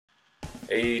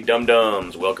Hey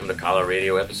dum-dums, welcome to Kaala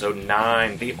Radio episode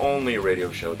 9, the only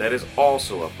radio show that is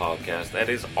also a podcast, that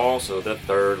is also the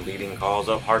third leading cause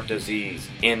of heart disease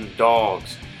in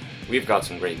dogs. We've got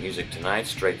some great music tonight,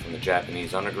 straight from the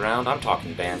Japanese underground. I'm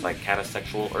talking bands like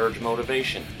Catasexual Urge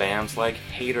Motivation, bands like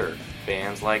Hater,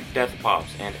 bands like Death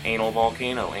Pops and Anal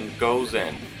Volcano and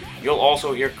Gozen. You'll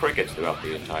also hear crickets throughout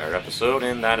the entire episode,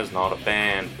 and that is not a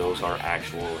band, those are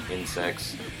actual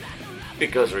insects.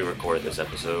 Because we recorded this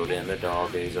episode in the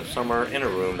dog days of summer in a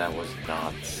room that was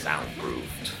not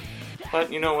soundproofed.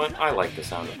 But you know what? I like the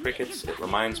sound of crickets. It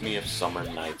reminds me of summer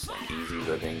nights and easy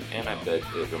living, and I bet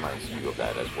it reminds you of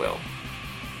that as well.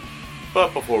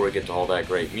 But before we get to all that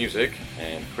great music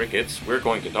and crickets, we're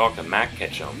going to talk to Matt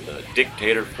Ketchum, the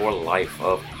dictator-for-life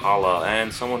of Kaala,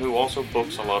 and someone who also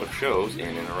books a lot of shows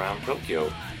in and around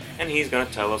Tokyo. And he's going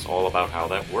to tell us all about how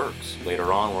that works.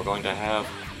 Later on, we're going to have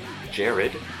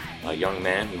Jared, a young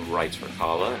man who writes for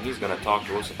Kaala, and he's going to talk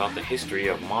to us about the history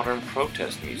of modern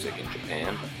protest music in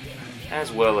Japan,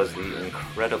 as well as the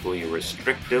incredibly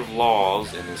restrictive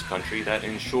laws in this country that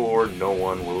ensure no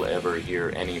one will ever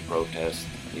hear any protest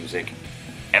music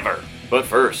ever. But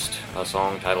first, a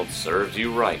song titled Serves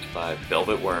You Right by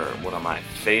Velvet Worm, one of my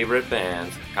favorite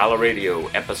bands, Kaala Radio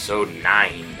episode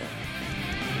 9.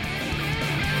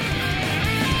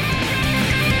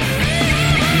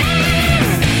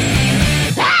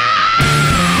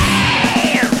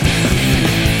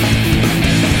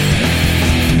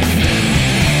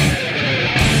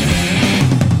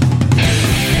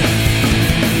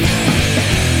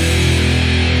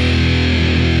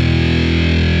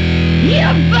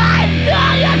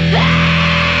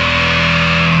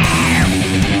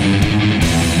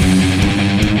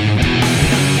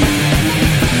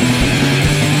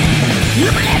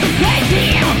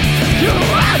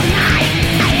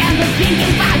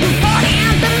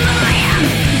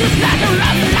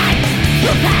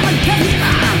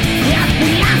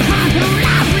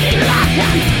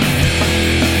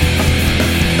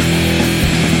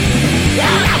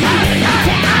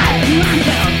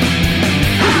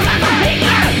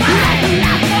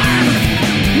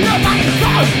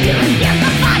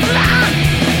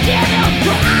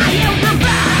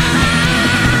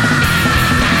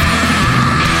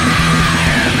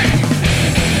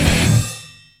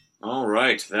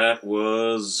 That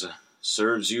was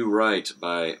Serves You Right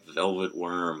by Velvet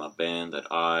Worm, a band that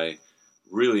I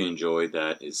really enjoyed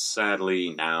that is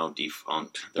sadly now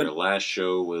defunct. Their last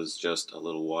show was just a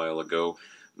little while ago.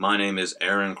 My name is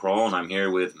Aaron Kroll, and I'm here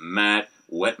with Matt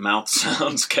Wet Mouth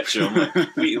Sounds Ketchum.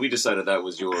 we decided that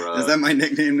was your... is that my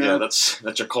nickname now? Yeah,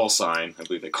 that's your call sign, I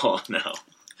believe they call it now.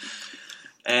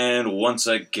 And once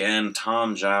again,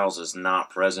 Tom Giles is not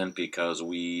present because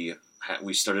we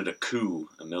started a coup,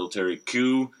 a military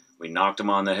coup. We knocked him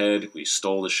on the head, we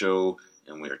stole the show,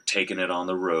 and we're taking it on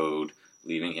the road,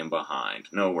 leaving him behind.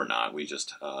 No, we're not. We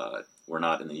just, we're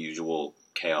not in the usual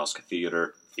chaos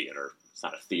theater. It's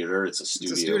not a theater, it's a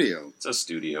studio. It's a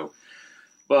studio.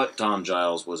 But Tom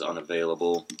Giles was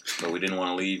unavailable, so we didn't want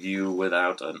to leave you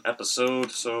without an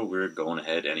episode, so we're going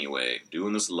ahead anyway,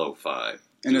 doing this lo-fi.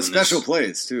 In a special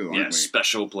place, too, aren't we? Yeah,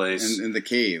 special place. In the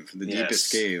cave, the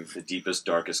deepest cave. The deepest,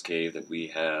 darkest cave that we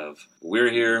have. We're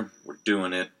here, we're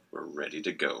doing it, we're ready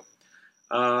to go.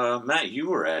 Matt, you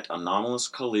were at Anomalous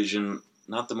Collision,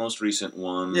 not the most recent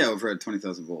one. Yeah, over at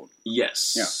 20,000 Volt.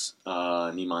 Yes. Yeah.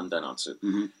 Niman Danatsu.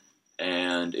 Mm-hmm.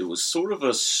 And it was sort of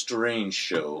a strange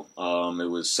show.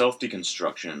 It was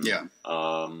Self-Deconstruction. Yeah.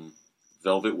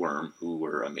 Velvet Worm, who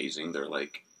were amazing. They're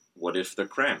like, what if the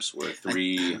Cramps were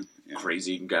three... Yeah.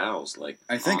 Crazy gals, like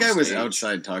I think I was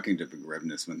outside talking to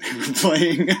J-Rodimus when they were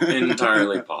playing.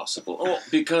 Entirely possible. Oh,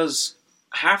 because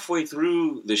halfway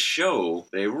through the show,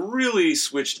 they really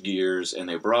switched gears and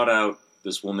they brought out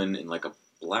this woman in like a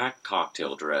black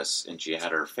cocktail dress, and she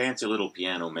had her fancy little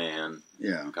piano man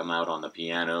come out on the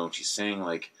piano. She sang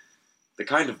like the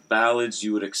kind of ballads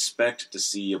you would expect to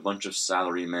see a bunch of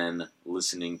salarymen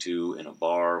listening to in a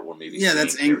bar or maybe. Yeah,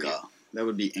 that's Enka. That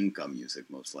would be Enka music,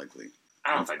 most likely.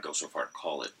 I don't know if I'd go so far to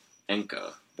call it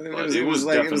Enka. But it was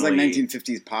like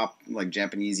 1950s pop, like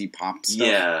Japanesey pop stuff.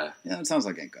 Yeah. Yeah, it sounds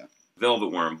like Enka. Velvet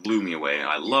Worm blew me away.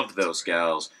 I loved those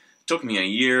gals. It took me a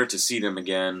year to see them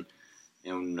again,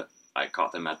 and I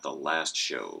caught them at the last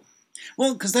show.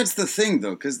 Well, because that's the thing,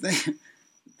 though, because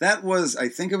that was, I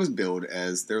think it was billed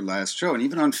as their last show, and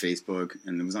even on Facebook,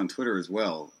 and it was on Twitter as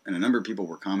well, and a number of people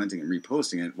were commenting and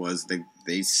reposting it, was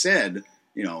they said...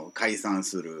 you know, kaisan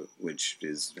suru, which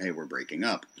is, hey, we're breaking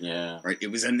up. Yeah. Right?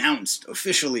 It was announced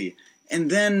officially.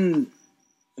 And then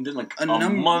And then like a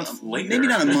month later. Maybe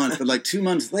not a month, but like 2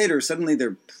 months later, suddenly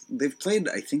they've played,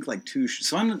 I think, like 2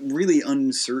 so I'm really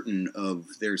uncertain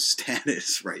of their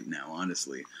status right now,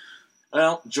 honestly.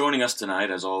 Well, joining us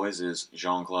tonight, as always, is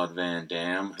Jean-Claude Van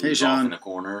Damme, who's off in the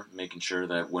corner, making sure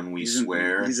that when we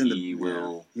swear, he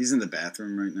will... Yeah, he's in the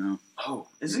bathroom right now. Oh,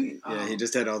 is he? Yeah, he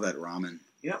just had all that ramen.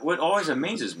 Yeah, what always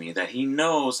amazes me, that he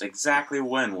knows exactly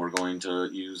when we're going to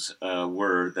use a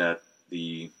word that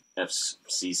the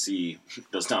FCC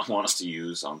does not want us to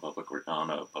use on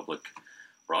a public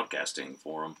broadcasting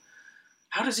forum.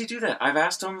 How does he do that? I've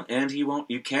asked him, and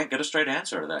you can't get a straight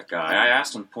answer out of that guy. I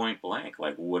asked him point blank,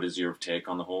 like, what is your take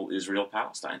on the whole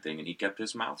Israel-Palestine thing? And he kept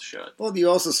his mouth shut. Well, you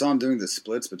also saw him doing the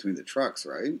splits between the trucks,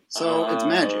 right? So it's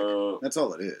magic. That's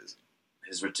all it is.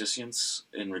 His reticence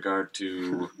in regard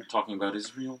to talking about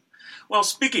Israel? Well,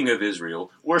 speaking of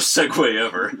Israel, worst segue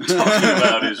ever, talking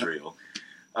about Israel.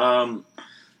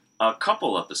 A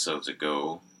couple episodes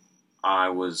ago,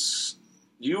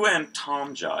 you and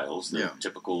Tom Giles, the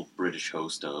typical British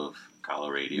host of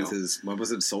Kaala Radio. With his, what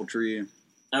was it, sultry?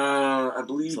 I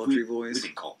believe sultry voice. We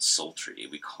didn't call it sultry.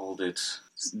 We called it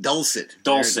dulcet.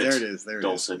 Dulcet. There it is.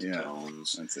 Dulcet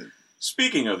tones. That's it.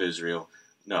 Speaking of Israel,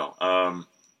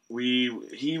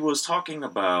 he was talking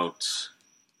about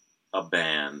a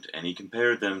band, and he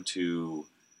compared them to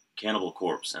Cannibal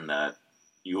Corpse, and that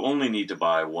you only need to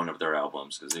buy one of their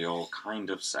albums because they all kind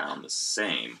of sound the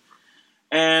same.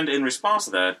 And in response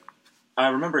to that, I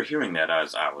remember hearing that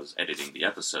as I was editing the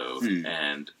episode,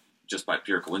 and just by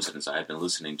pure coincidence, I had been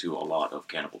listening to a lot of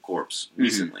Cannibal Corpse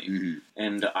recently. Mm-hmm.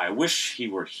 And I wish he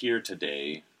were here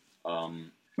today. Well,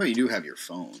 you do have your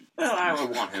phone. Well, I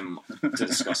would want him to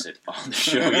discuss it on the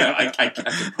show. Yeah, I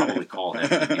could probably call him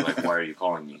and be like, why are you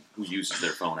calling me? Who uses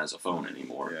their phone as a phone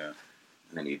anymore? Yeah.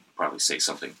 And then he'd probably say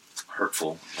something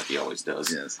hurtful, like he always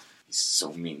does. Yes. He's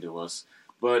so mean to us.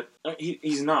 But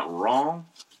he's not wrong,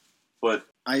 but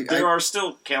there are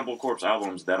still Cannibal Corpse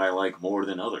albums that I like more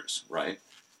than others, right?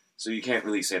 So you can't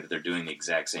really say that they're doing the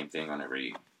exact same thing on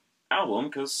every album,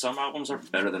 because some albums are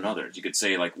better than others. You could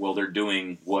say, like, well, they're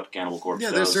doing what Cannibal Corpse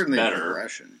does there's certainly better a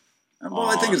progression. Well,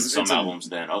 I think it's albums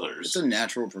than others. It's a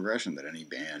natural progression that any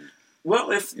band...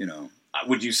 Well,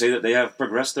 would you say that they have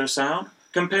progressed their sound?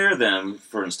 Compare them,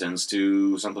 for instance,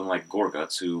 to something like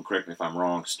Gorguts, who, correct me if I'm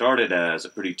wrong, started as a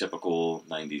pretty typical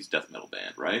 90s death metal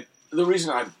band, right? The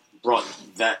reason I brought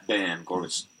that band,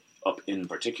 Gorguts, up in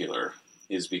particular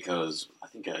is because I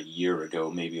think a year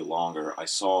ago, maybe longer, I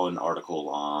saw an article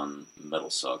on Metal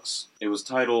Sucks. It was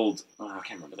titled, I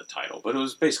can't remember the title, but it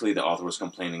was basically the author was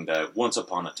complaining that once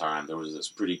upon a time there was this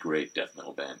pretty great death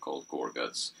metal band called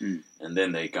Gorguts, and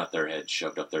then they got their head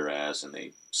shoved up their ass and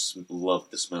they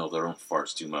loved the smell of their own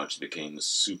farts too much, became this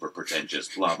super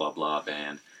pretentious blah blah blah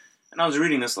band. And I was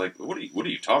reading this like, what are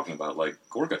you talking about? Like,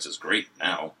 Gorguts is great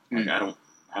now. Like, I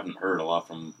haven't heard a lot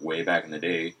from way back in the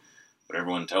day. But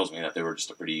everyone tells me that they were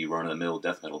just a pretty run-of-the-mill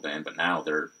death metal band, but now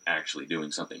they're actually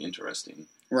doing something interesting.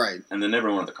 Right. And then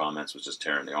everyone in the comments was just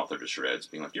tearing the author to shreds,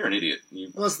 being like, you're an idiot.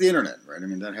 Well, it's the internet, right? I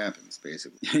mean, that happens,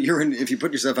 basically. If you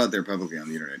put yourself out there publicly on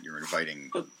the internet, you're inviting,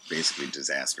 basically,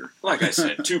 disaster. Like I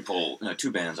said, two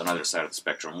bands on either side of the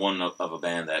spectrum. One of a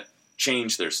band that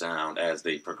changed their sound as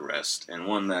they progressed, and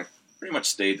one that pretty much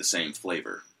stayed the same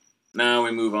flavor. Now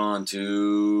we move on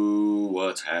to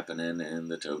what's happening in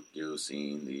the Tokyo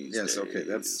scene these days. Yes, okay,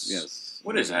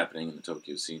 What is happening in the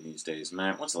Tokyo scene these days,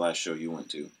 Matt? What's the last show you went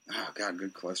to? Oh, God,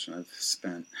 good question. I've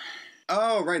spent...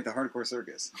 Oh, right, the Hardcore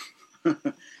Circus.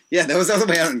 Yeah, that was all the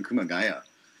way out in Kumagaya,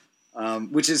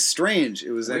 which is strange.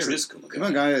 It was Where actually... is Kumagaya?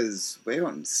 Kumagaya is way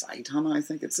out in Saitama, I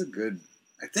think. I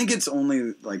think it's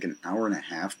only like an hour and a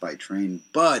half by train,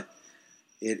 but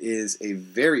it is a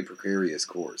very precarious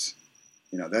course.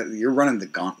 You know, that you're running the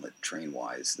gauntlet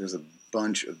train-wise. There's a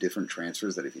bunch of different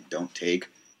transfers that if you don't take,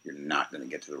 you're not going to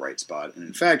get to the right spot. And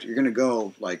in fact, you're going to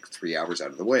go like 3 hours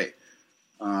out of the way.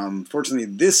 Fortunately,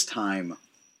 this time,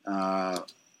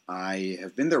 I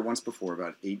have been there once before,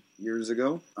 about 8 years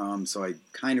ago. So I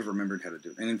kind of remembered how to do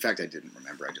it. And in fact, I didn't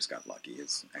remember. I just got lucky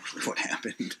is actually what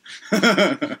happened.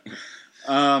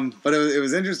 But it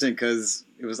was interesting because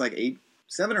it was like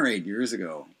 7 or 8 years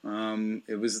ago.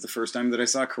 It was the first time that I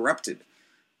saw Corrupted.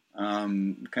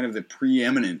 Kind of the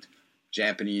preeminent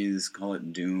Japanese, call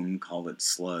it doom, call it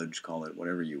sludge, call it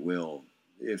whatever you will.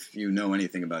 If you know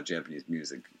anything about Japanese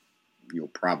music, you'll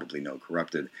probably know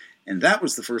Corrupted. And that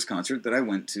was the first concert that I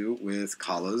went to with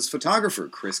Kaala's photographer,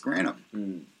 Chris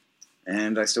Granum.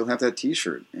 And I still have that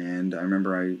t-shirt. And I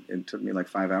remember it took me like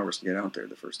 5 hours to get out there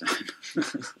the first time.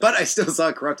 But I still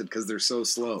saw Corrupted because they're so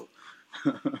slow.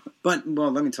 But,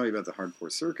 well, let me tell you about the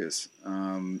Hardcore Circus.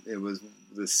 It was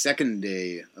the second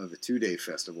day of a 2-day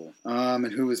festival.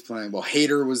 And who was playing? Well,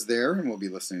 Hater was there, and we'll be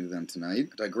listening to them tonight.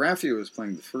 Digraphia was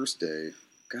playing the first day.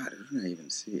 God, who did I even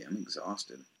see? I'm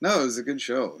exhausted. No, it was a good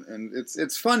show. And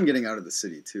it's fun getting out of the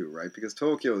city, too, right? Because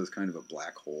Tokyo is kind of a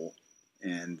black hole.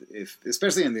 And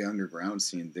especially in the underground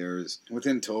scene, there's,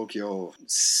 within Tokyo,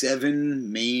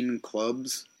 7 main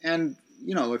clubs. And,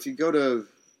 if you go to...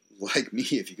 Like me,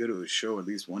 if you go to a show, at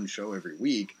least one show every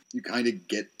week, you kind of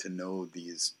get to know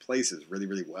these places really,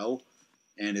 really well.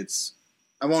 And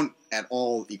I won't at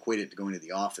all equate it to going to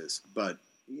the office, but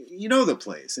you know the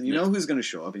place, and you know who's going to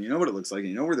show up, and you know what it looks like, and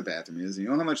you know where the bathroom is, and you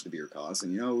know how much the beer costs,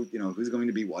 and you know who's going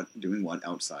to be doing what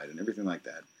outside, and everything like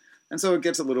that. And so it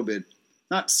gets a little bit,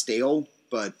 not stale,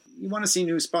 but you want to see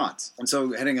new spots. And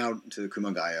so heading out to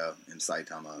Kumagaya and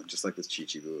Saitama, just like with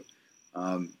Chichibu,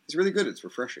 it's really good. It's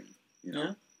refreshing,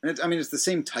 Yeah. And it's the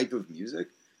same type of music,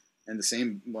 and the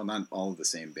same, well, not all of the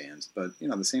same bands, but,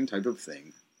 the same type of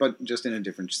thing, but just in a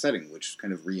different setting, which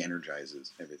kind of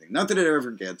re-energizes everything. Not that it ever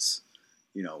gets,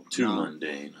 too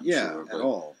mundane, I'm sure, at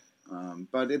all.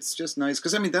 But it's just nice,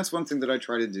 because, that's one thing that I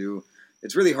try to do.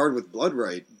 It's really hard with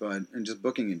Bloodright, and just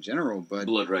booking in general, but...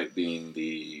 Bloodright being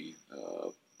the...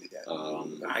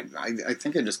 I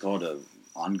think I just call it an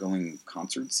ongoing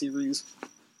concert series.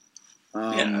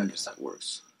 I guess that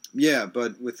works. Yeah,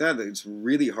 but with that, it's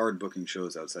really hard booking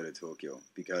shows outside of Tokyo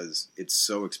because it's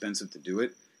so expensive to do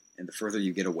it, and the further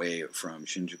you get away from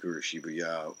Shinjuku or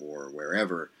Shibuya or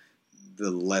wherever, the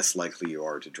less likely you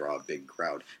are to draw a big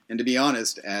crowd. And to be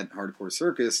honest, at Hardcore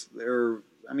Circus, there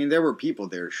were people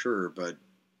there, sure, but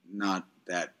not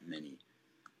that many.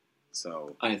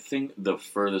 So I think the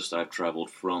furthest I've traveled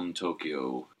from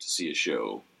Tokyo to see a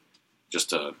show, just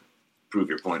to prove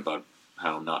your point about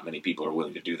how not many people are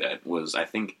willing to do that, was, I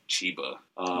think, Chiba.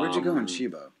 Where'd you go in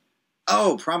Chiba?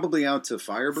 Oh, probably out to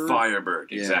Firebird?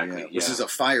 Firebird, exactly. Yeah. This is a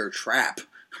fire trap.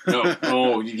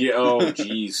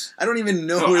 Jeez. I don't even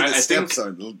know where the steps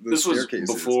are. This was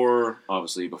before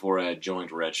I had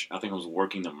joined Wretch. I think I was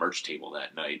working the merch table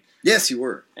that night. Yes, you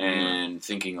were. And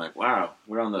thinking, wow,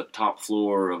 we're on the top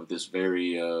floor of this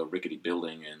very rickety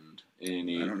building, and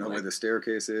I don't know where the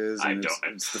staircase is.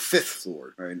 It's the 5th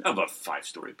floor, right? Of a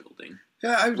 5-story building.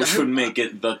 Yeah, which would make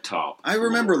it the top. I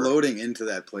remember loading into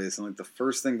that place, and the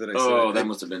first thing that I said... Oh, that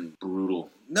must have been brutal.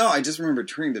 No, I just remember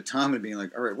turning to Tom and being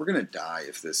like, all right, we're going to die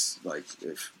if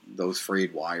if those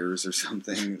frayed wires or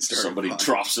something start... Somebody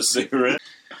drops a cigarette.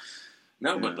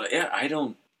 But I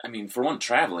don't... for one,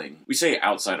 traveling, we say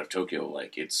outside of Tokyo,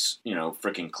 it's,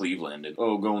 frickin' Cleveland, and,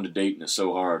 going to Dayton is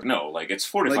so hard. No, it's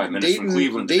 45 minutes from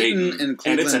Cleveland to Dayton, and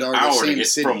Cleveland it's an hour to get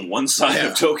from one side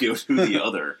of Tokyo to the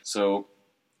other. So,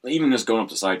 even just going up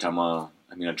to Saitama,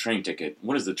 a train ticket,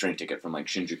 what is the train ticket from,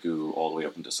 Shinjuku all the way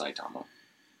up into Saitama?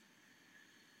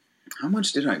 How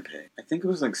much did I pay? I think it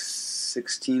was,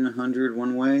 $1,600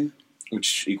 one way.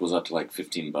 Which equals up to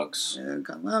 $15. Yeah,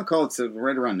 I'll call it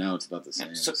right around now. It's about the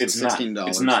same. So it's $16.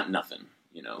 It's not nothing,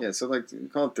 Yeah, so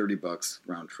call it $30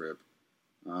 round trip.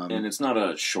 And it's not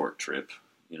a short trip,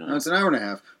 No, it's an hour and a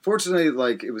half. Fortunately,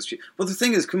 it was cheap. Well, the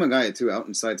thing is, Kumagaya too, out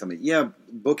inside something. Yeah,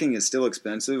 booking is still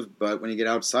expensive, but when you get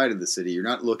outside of the city, you're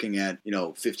not looking at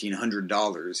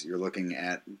 $1,500. You're looking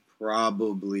at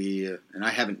probably, and I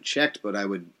haven't checked, but I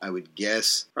would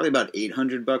guess probably about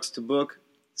 $800 to book.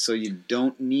 So you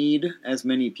don't need as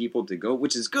many people to go,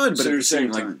 which is good. But so at you're the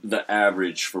same saying time, the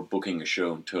average for booking a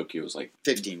show in Tokyo is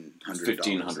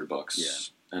 $1,500.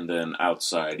 Yeah, and then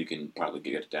outside you can probably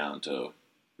get it down to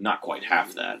not quite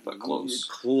half that, but close.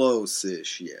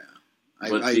 Close-ish, yeah.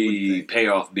 But the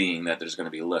payoff being that there's going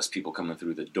to be less people coming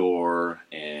through the door,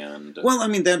 and well,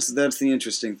 that's the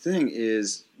interesting thing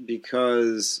is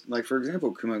because, for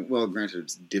example, granted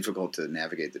it's difficult to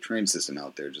navigate the train system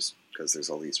out there just because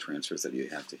there's all these transfers that you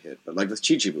have to hit. But with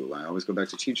Chichibu, I always go back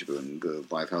to Chichibu and the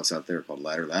live house out there called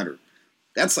Ladder.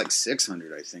 That's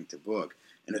 $600, I think, to book,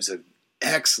 and it's an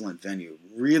excellent venue,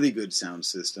 really good sound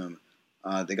system.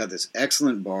 They got this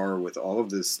excellent bar with all of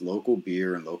this local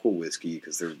beer and local whiskey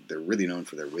because they're really known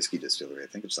for their whiskey distillery. I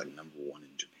think it's #1 in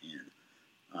Japan.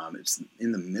 It's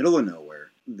in the middle of nowhere.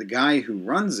 The guy who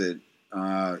runs it,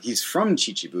 he's from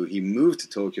Chichibu. He moved to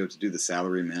Tokyo to do the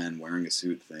salaryman wearing a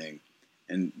suit thing.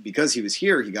 And because he was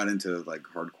here, he got into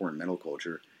hardcore and metal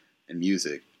culture and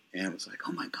music. And was like,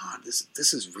 oh my God, this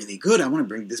is really good. I want to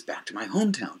bring this back to my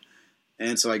hometown.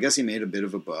 And so I guess he made a bit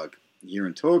of a buck here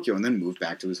in Tokyo, and then moved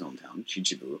back to his hometown,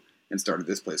 Chichibu, and started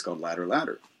this place called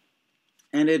Ladder.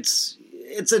 And it's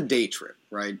a day trip,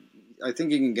 right? I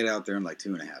think you can get out there in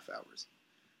 2.5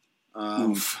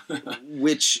 hours,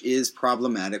 which is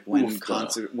problematic when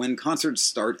concerts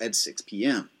start at 6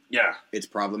 p.m. Yeah. it's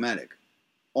problematic.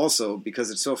 Also,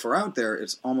 because it's so far out there,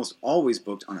 it's almost always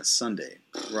booked on a Sunday,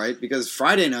 right? Because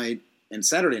Friday night and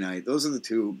Saturday night, those are the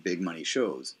two big money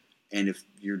shows. And if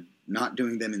you're not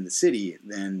doing them in the city,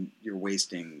 then you're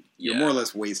more or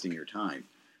less wasting your time,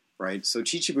 right? So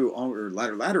Chichibu or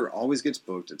Ladder always gets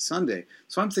booked at Sunday.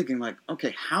 So I'm thinking like,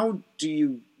 okay, how do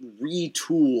you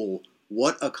retool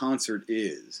what a concert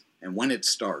is and when it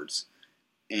starts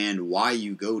and why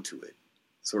you go to it,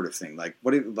 sort of thing.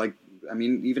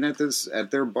 Even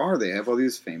at their bar, they have all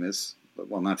these famous,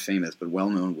 well, not famous, but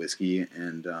well-known whiskey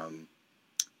and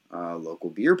local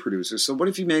beer producers. So what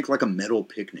if you make like a metal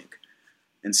picnic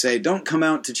and say, don't come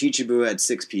out to Chichibu at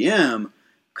 6 p.m.,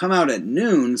 come out at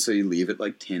noon, so you leave at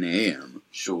like 10 a.m.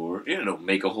 Sure.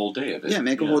 Make a whole day of it. Yeah,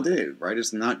 make a whole day, right?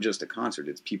 It's not just a concert.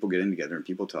 It's people getting together and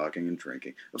people talking and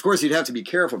drinking. Of course, you'd have to be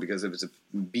careful because if it's a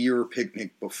beer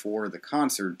picnic before the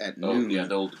concert at noon... Oh, yeah,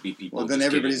 there'll be people well, then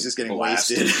everybody's just getting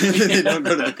wasted. They don't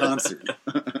go to the concert.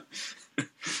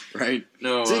 Right?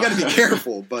 No. So you got to be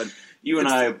careful, but... You and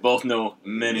I both know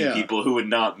many people who would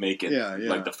not make it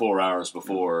like the 4 hours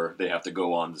before they have to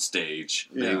go on the stage.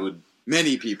 Yeah. They would...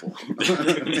 Many people.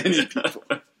 Many people.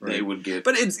 Right? They would get...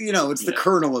 But it's, it's the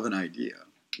kernel of an idea.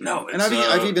 No, and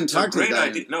I've even talked to the guy.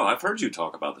 Idea. No, I've heard you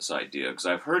talk about this idea because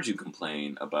I've heard you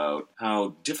complain about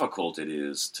how difficult it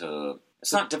is to...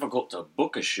 It's not difficult to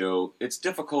book a show. It's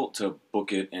difficult to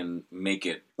book it and make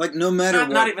it... Like, no matter what...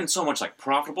 Not even so much like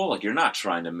profitable. Like, you're not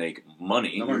trying to make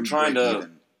money. You're trying to...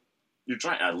 Even. You're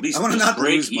trying at least I want to not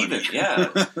break lose even. Money. Yeah,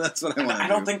 that's what I want. I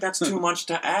don't think that's too much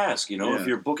to ask. If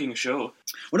you're booking a show.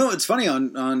 Well, no, it's funny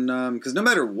on because no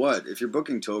matter what, if you're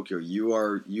booking Tokyo,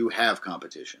 you have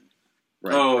competition.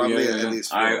 Right? Oh, probably yeah. At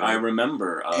least I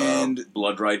remember. And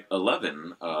Blood Right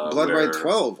 11. Blood Right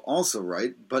 12 also,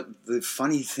 right? But the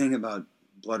funny thing about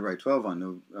Blood Right 12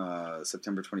 on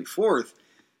September 24th,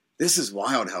 this is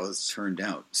wild how it's turned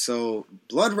out. So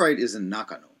Blood Right is in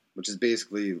Nakano, which is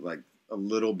basically like a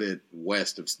little bit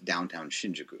west of downtown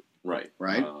Shinjuku. Right?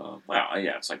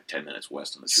 It's like 10 minutes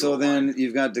west of the So then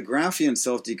you've got Degraphy and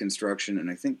Self-Deconstruction and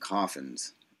I think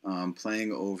Coffins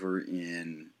playing over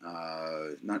in,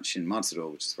 not Shin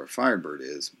Matsudo, which is where Firebird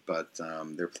is, but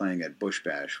they're playing at Bush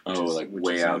Bash. Which is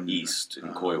way out east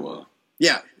in Koiwa.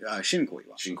 Yeah, Shin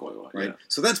Koiwa. Shin Koiwa, right? Yeah.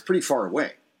 So that's pretty far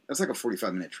away. That's like a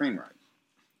 45-minute train ride.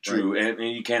 True, right?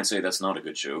 And you can't say that's not a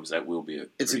good show because that will be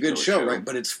It's a good show, right?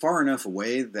 But it's far enough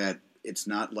away that it's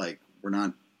not like we're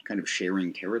not kind of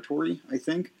sharing territory, I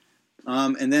think.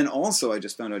 And then also, I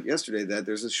just found out yesterday that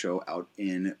there's a show out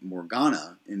in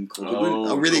Morgana in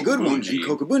Kokubunji, a really good one in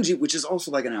Kokubunji, which is also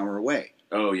like an hour away.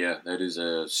 Oh yeah, that is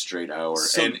a straight hour.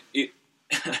 So,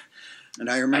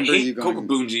 and I remember you going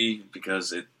Kokubunji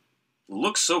because it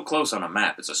looks so close on a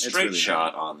map. It's a straight really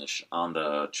shot on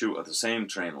the same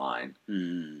train line,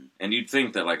 and you'd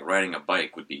think that like riding a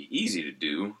bike would be easy to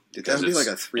do. That would be like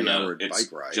a 3-hour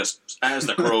bike ride, just as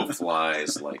the crow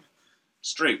flies, like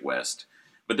straight west.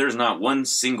 But there's not one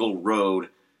single road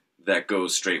that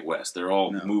goes straight west. They're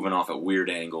all moving off at weird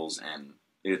angles, and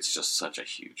it's just such a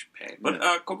huge pain. But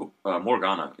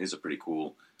Morgana is a pretty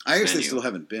cool I actually venue. Still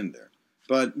haven't been there.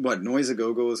 But Noise A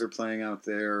Go-Go's are playing out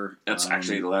there. That's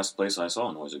actually the last place I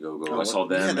saw Noise A Go-Go. I saw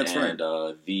them and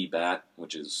The Bat,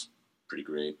 which is pretty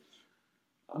great.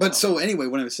 But so anyway,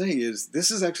 what I'm saying is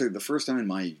this is actually the first time in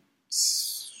my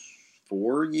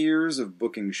 4 years of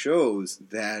booking shows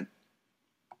that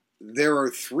there are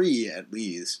 3 at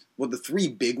least. Well, the 3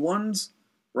 big ones,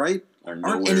 right,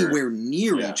 aren't anywhere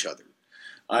near each other.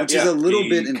 Which is a little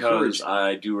bit encouraging.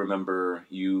 I do remember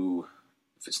you...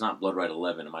 If it's not Blood Right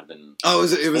 11, it might have been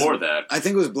before that. I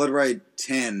think it was Blood Right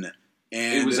 10.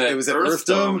 And it was at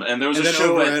Earthdom, and there was a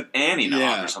show at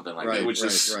Annie-Knock or something like that, which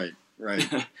is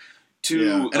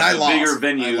two bigger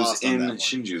venues in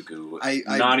Shinjuku.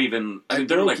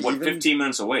 They're like, 15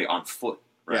 minutes away on foot,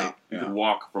 right? You could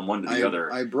walk from one to the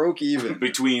other. I broke even.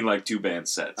 Between like 2 band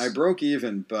sets. I broke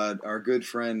even, but our good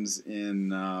friends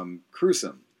in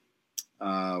Crusom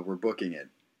were booking it.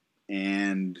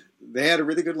 And they had a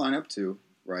really good lineup too,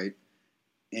 right?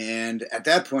 And at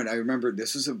that point, I remember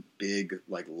this was a big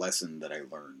lesson that I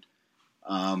learned.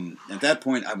 At that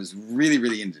point, I was really,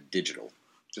 really into digital.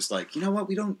 Just like, you know what,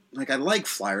 we don't I like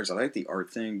flyers, I like the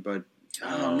art thing, but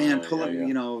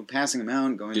passing them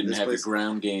out, going to this place. Didn't have the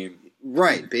ground game.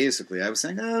 Right, basically. I was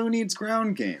saying, who needs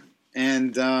ground game?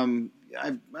 And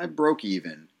I broke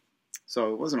even,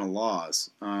 so it wasn't a loss.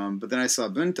 But then I saw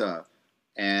Bunta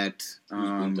at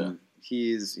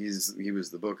he was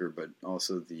the booker, but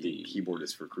also the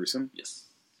keyboardist for Crusom. Yes.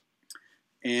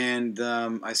 And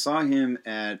I saw him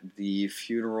at the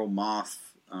Funeral Moth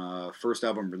first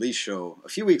album release show a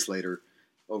few weeks later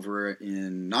over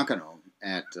in Nakano,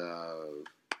 at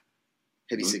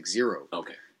Heavy 6-0.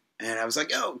 Okay. And I was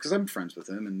like, yo, because I'm friends with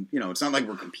him. And, it's not like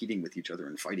we're competing with each other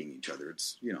and fighting each other.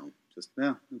 It's, just,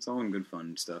 it's all in good fun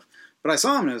and stuff. But I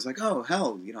saw him and I was like, oh,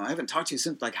 hell, I haven't talked to you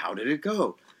since, like, how did it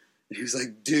go? And he was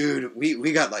like, dude,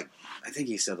 we got, like, I think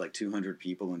he said, like, 200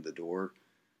 people in the door.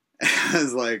 And I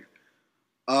was like,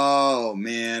 oh,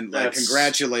 man, like,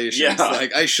 congratulations. Yeah.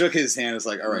 Like, I shook his hand. It's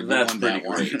like, all right, you won that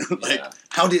one. Like,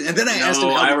 how did, and then I asked him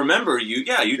how I remember you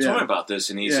told me about this,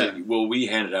 and he said, well, we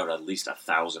handed out at least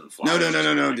 1,000 flyers.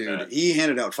 No, dude. That. He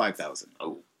handed out 5,000.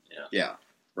 Oh, yeah. Yeah,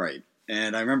 right.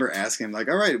 And I remember asking him, like,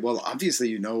 all right, well,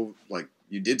 obviously, like,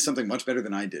 you did something much better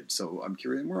than I did, so I'm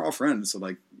curious, and we're all friends, so,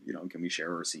 like, can we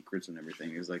share our secrets and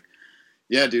everything? He was like,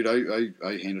 yeah, dude,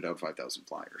 I handed out 5,000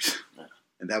 flyers. Yeah.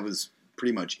 And that was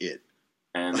pretty much it.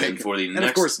 And then for the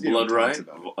next course, Blood Ride,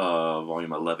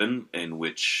 Volume 11, in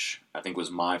which I think was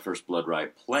my first Blood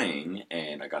Ride playing,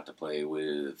 and I got to play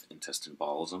with Intestine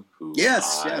Balsam, who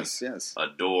I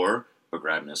adore.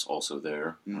 J-Rodimus also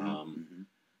there.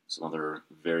 Some other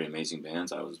very amazing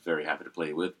bands I was very happy to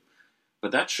play with.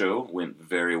 But that show went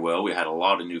very well. We had a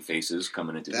lot of new faces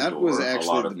coming into the door. That was actually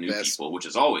a lot of new people, which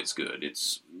is always good.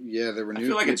 There were new people. I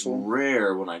feel like it's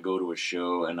rare when I go to a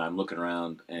show and I'm looking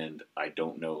around and I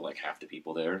don't know like half the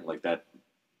people there. Like that.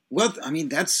 Well, I mean,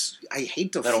 I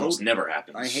hate to float. That almost never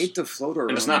happens. I hate to float our own boat.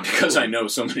 And it's not because I know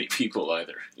so many people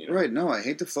either. Right, no, I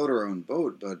hate to float our own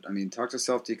boat, but, I mean, talk to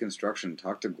Self-Deconstruction,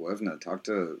 talk to Guevna, talk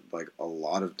to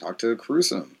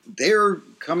Cruisum. They're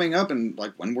coming up and,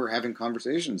 like, when we're having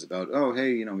conversations about, oh,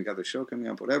 hey, we got the show coming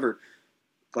up, whatever,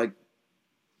 like,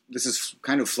 this is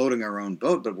kind of floating our own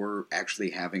boat, but we're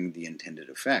actually having the intended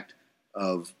effect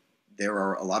of there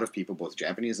are a lot of people, both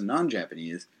Japanese and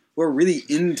non-Japanese, who are really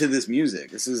into this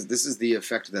music. This is the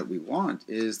effect that we want,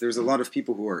 is there's a lot of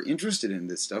people who are interested in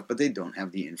this stuff, but they don't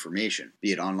have the information,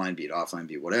 be it online, be it offline,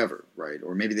 be it whatever, right?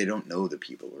 Or maybe they don't know the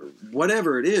people, or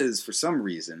whatever it is, for some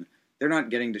reason, they're not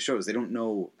getting to shows. They don't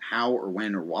know how or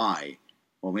when or why.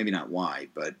 Well, maybe not why,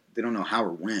 but they don't know how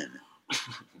or when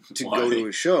to go to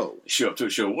a show. Show up to a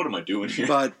show, what am I doing here?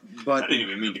 But I didn't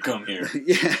even mean to come here.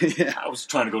 Yeah. I was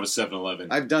trying to go to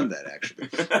 7-Eleven. I've done that, actually.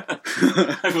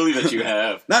 I believe that you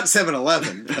have. Not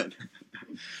 7-Eleven, but...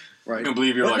 Right. I can't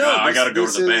believe you're I got to go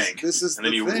to the bank. And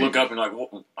then you look up and you're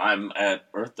like, well, I'm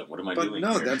at Earthton. What am I doing here?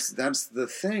 No, that's the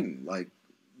thing. Like,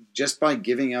 just by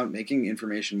making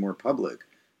information more public.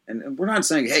 And we're not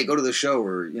saying, hey, go to the show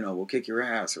or, we'll kick your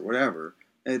ass or whatever.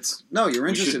 You're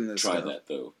interested in this stuff. We should try that,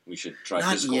 though. We should try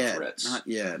physical threats. Not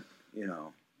yet,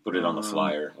 Put it on the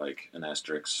flyer, like an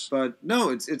asterisk. But, no,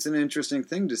 it's an interesting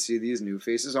thing to see these new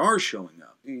faces are showing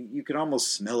up. You could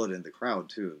almost smell it in the crowd,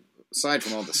 too, aside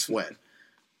from all the sweat,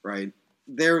 right?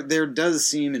 There does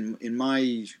seem, in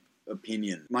my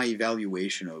opinion, my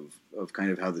evaluation of kind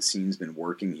of how the scene's been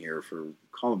working here for,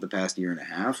 call it the past year and a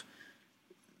half,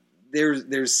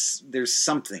 there's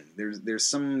something. There's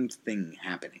something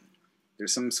happening.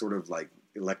 There's some sort of, like,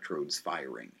 electrodes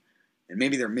firing. And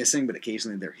maybe they're missing, but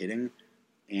occasionally they're hitting.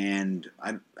 And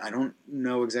I don't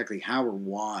know exactly how or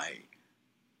why,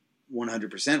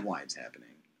 100% why it's happening.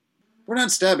 We're not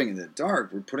stabbing in the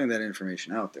dark. We're putting that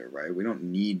information out there, right? We don't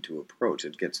need to approach.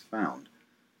 It gets found,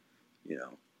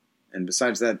 And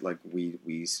besides that, like,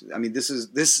 I mean, this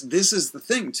is the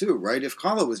thing, too, right? If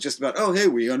Kaala was just about, oh, hey,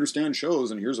 we understand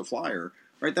shows and here's a flyer,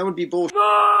 right? That would be bullshit.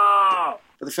 No!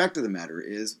 But the fact of the matter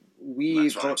is, we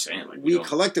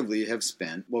collectively have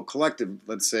spent,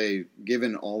 let's say,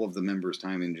 given all of the members'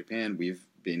 time in Japan, we've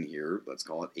been here, let's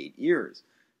call it 8 years,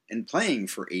 and playing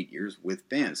for 8 years with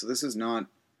bands. So this is not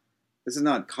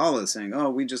Kaala saying,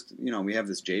 oh, we just, we have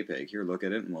this JPEG, here, look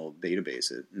at it, and we'll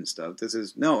database it and stuff.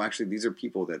 Actually, these are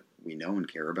people that we know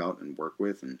and care about and work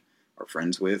with and are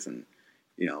friends with and,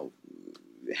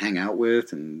 hang out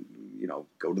with and,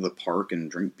 go to the park and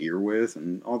drink beer with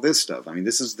and all this stuff. I mean,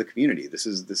 this is the community. This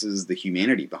is the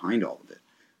humanity behind all of it,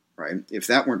 right? If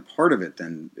that weren't part of it,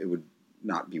 then it would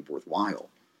not be worthwhile,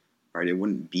 right? It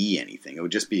wouldn't be anything. It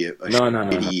would just be a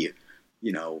shitty,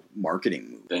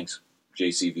 marketing move. Thanks,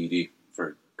 JCVD,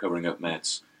 for covering up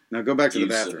Matt's. Now go back to the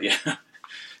bathroom.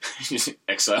 Just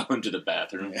exile him to the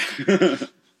bathroom.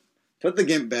 Put the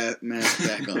GIMP mask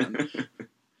back on.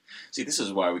 See, this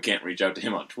is why we can't reach out to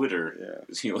him on Twitter,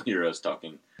 because he'll hear us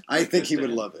talking. I think he would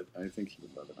love it.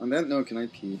 On that note, can I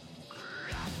pee?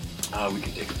 We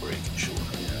can take a break, sure.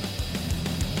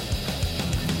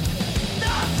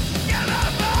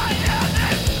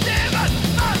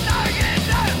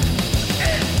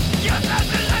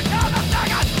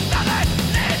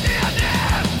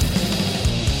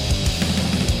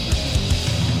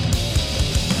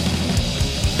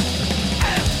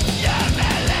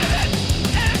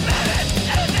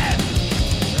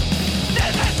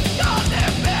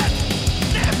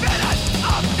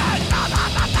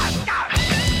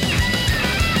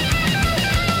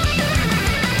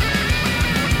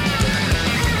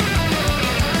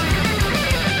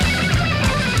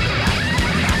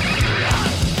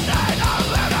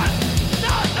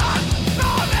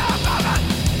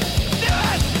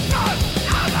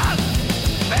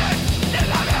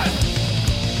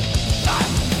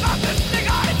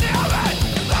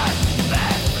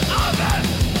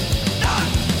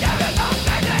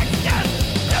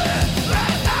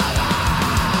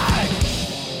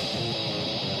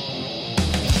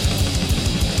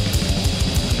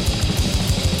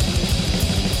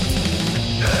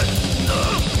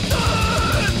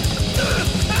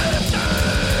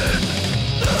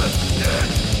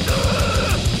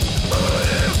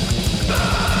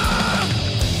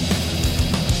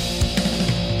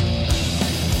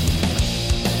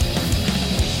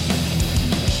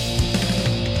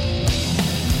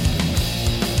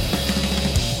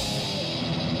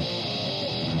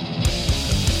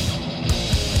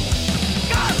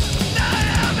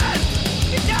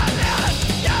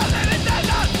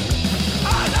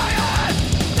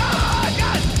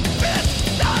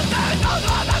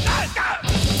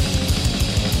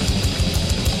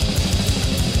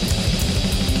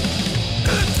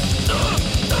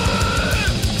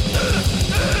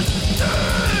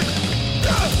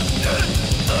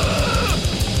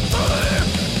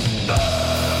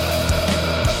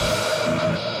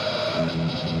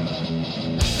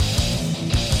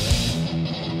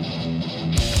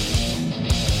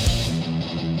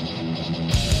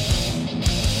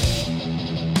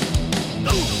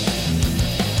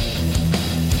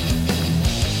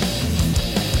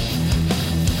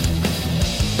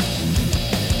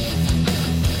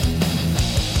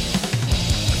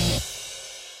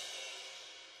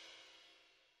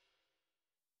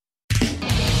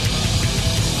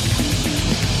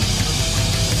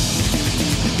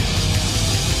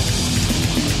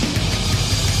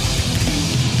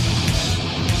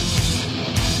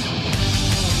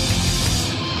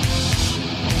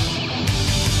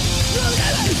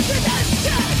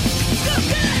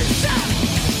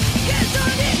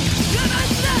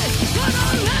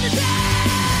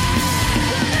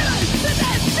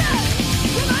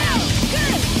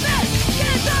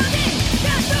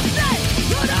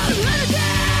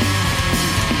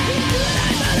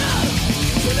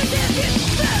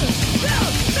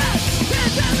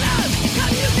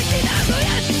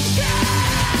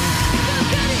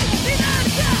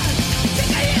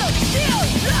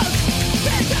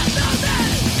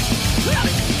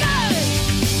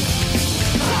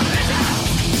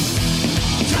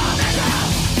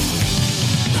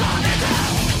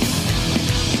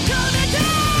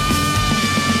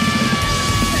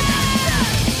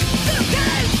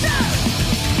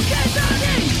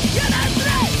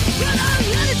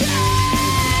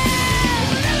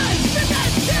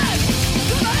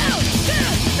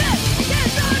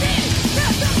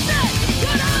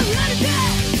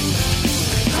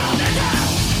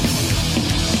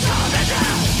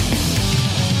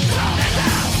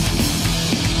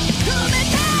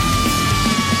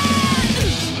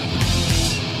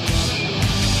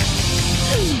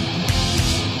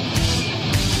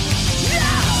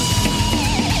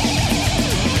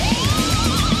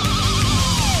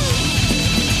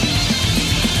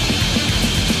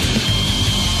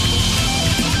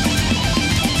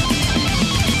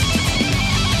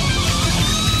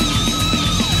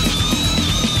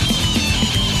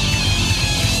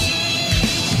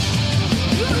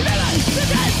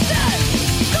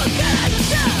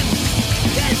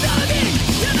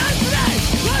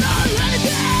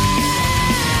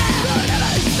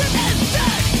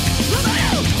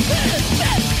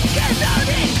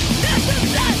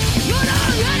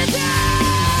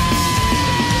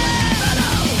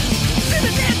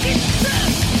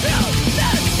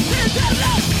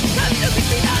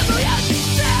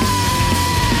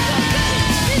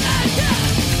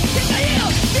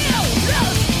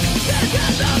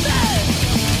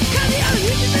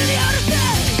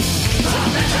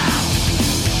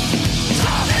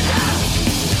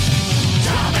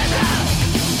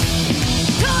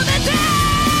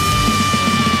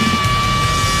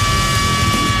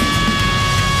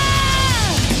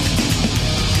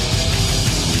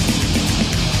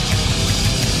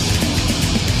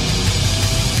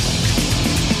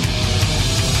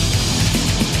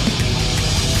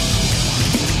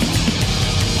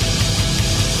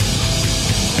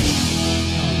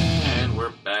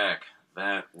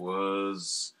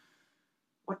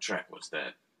 track was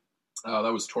that?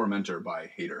 That was Tormentor by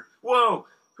Hater. Whoa!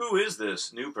 Who is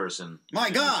this new person? My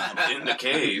God! In the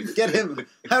cave. Get him.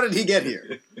 How did he get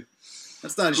here?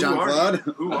 That's not Jean-Claude.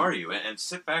 Who are you? And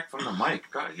sit back from the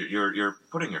mic. God, you're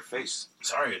putting your face,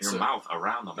 your mouth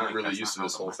around the mic. Not really That's used not to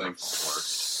this how whole the thing.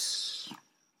 Works.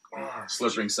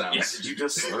 Slurping sounds. Yeah, did you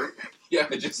just slurp? Yeah,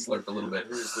 I just slurped a little bit.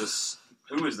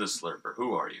 Who is this slurper?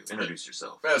 Who are you? Introduce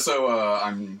yourself. Yeah, so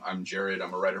I'm Jared.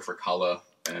 I'm a writer for Kaala,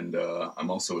 and I'm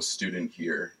also a student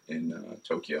here in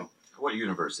Tokyo. What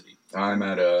university? I'm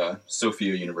at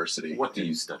Sophia University. What do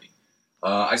you study?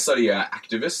 I study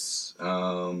activists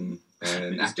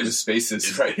and activist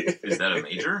spaces, right? Is that a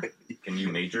major? Can you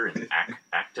major in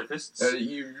activists?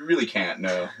 You really can't,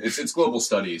 no. It's global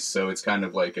studies, so it's kind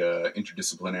of like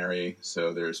interdisciplinary.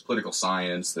 So there's political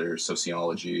science, there's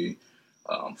sociology,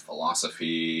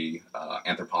 philosophy,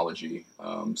 anthropology.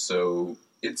 So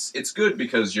it's good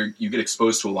because you get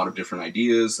exposed to a lot of different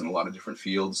ideas and a lot of different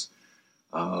fields.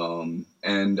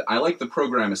 And I like the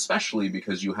program especially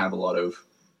because you have a lot of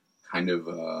kind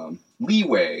of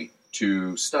leeway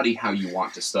to study how you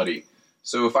want to study.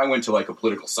 So if I went to like a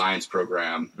political science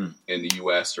program in the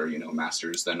U.S. or,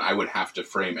 master's, then I would have to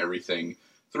frame everything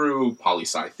through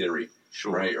poli-sci theory,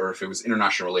 right? Or if it was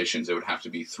international relations, it would have to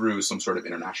be through some sort of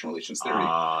international relations theory.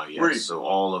 Yes. So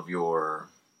all of your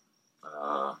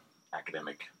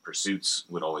academic pursuits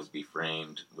would always be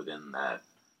framed within that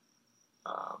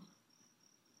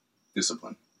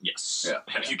discipline. Yes.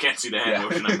 Yeah. You can't see the hand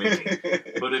motion I'm making,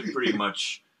 but it pretty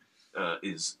much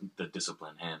is the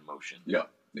discipline hand motion. Yeah.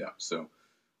 So,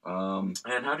 and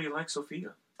how do you like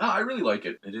Sophia? I really like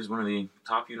it. It is one of the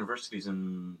top universities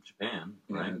in Japan,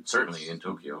 right? Certainly in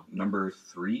Tokyo. Number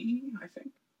 3, I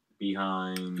think.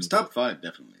 Behind... It's top 5,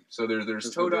 definitely. So there's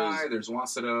Todai, there's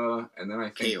Waseda, and then I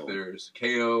think there's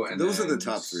Keio, and those then are the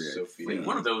top 3. Sophia. Wait,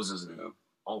 one of those is an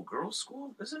all-girls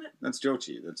school, isn't it? That's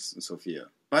Jochi. That's Sophia.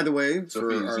 By the way,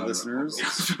 for our listeners...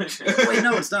 Wait,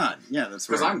 no, it's not. Yeah, that's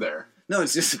right. Because I'm there. No,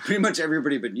 it's just pretty much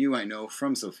everybody but you I know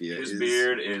from Sophia. His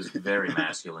beard is very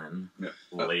masculine,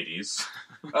 ladies.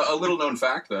 A little known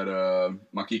fact that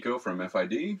Makiko from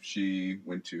FID, she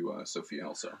went to Sophia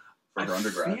also for her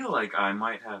undergrad. I feel like I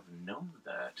might have known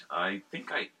that. I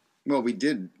think I... Well, we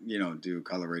did, do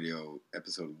Kaala Radio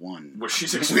episode 1. Where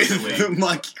she's with explaining...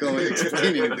 Makiko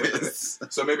explaining this.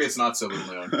 So maybe it's not so little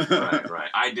known. Right.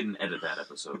 I didn't edit that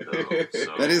episode, though.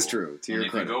 So, that is true, to your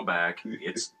credit. If you go back,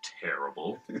 it's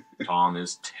terrible. Tom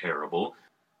is terrible.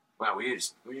 Wow, we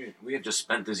have just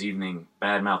spent this evening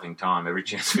bad-mouthing Tom every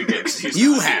chance we get.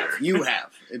 You have.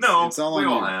 It's all on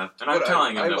you. Have. And I'm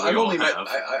telling him that we all have.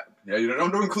 Yeah, you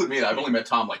don't include me. I've only met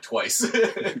Tom like twice.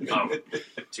 Oh,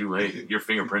 too late. Your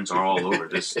fingerprints are all over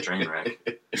this train wreck.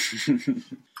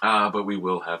 But we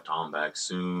will have Tom back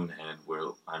soon, and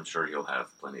I'm sure he'll have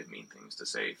plenty of mean things to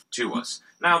say to us.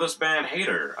 Now, this band,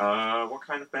 Hater, what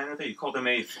kind of band are they? You called them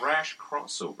a thrash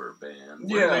crossover band.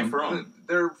 Where are they from?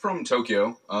 They're from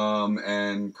Tokyo,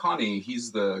 and Connie,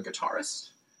 he's the guitarist,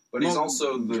 but he's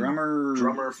also the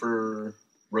drummer for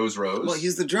Rose Rose. Well,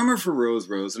 he's the drummer for Rose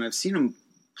Rose, and I've seen him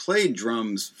play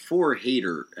drums for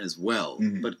Hater as well,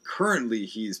 but currently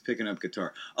he's picking up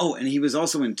guitar. Oh, and he was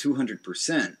also in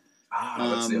 200%.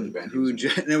 That's the other band.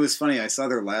 And it was funny, I saw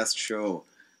their last show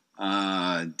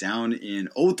down in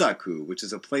Otaku, which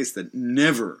is a place that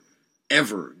never,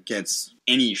 ever gets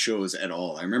any shows at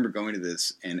all. I remember going to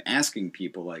this and asking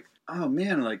people, like, oh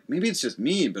man, like, maybe it's just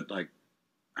me, but like,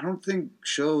 I don't think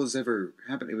shows ever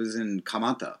happen. It was in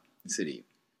Kamata City.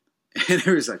 And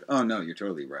it was like, oh no, you're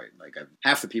totally right. Like,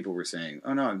 half the people were saying,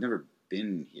 oh no, I've never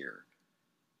been here.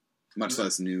 Much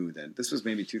less knew that this was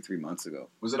maybe 2-3 months ago.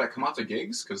 Was it at Kamata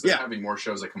Gigs? Because they're having more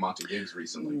shows at Kamata Gigs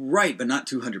recently. Right, but not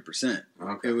 200%.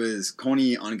 Okay. It was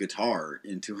Coney on guitar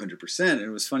in 200%. And it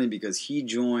was funny because he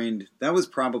joined, that was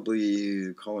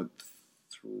probably, call it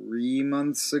 3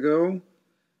 months ago.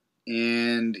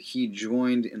 And he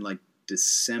joined in like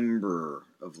December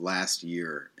of last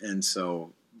year. And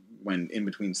so when in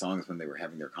between songs, when they were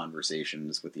having their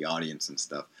conversations with the audience and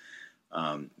stuff,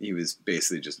 he was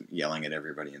basically just yelling at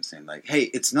everybody and saying, like,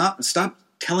 hey, stop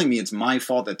telling me it's my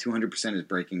fault that 200% is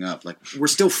breaking up. Like, we're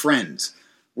still friends.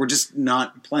 We're just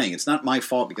not playing. It's not my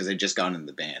fault because I just got into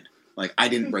the band. Like, I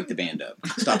didn't break the band up.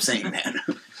 Stop saying that.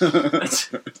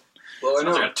 Well, I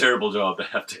know. Sounds like a terrible job to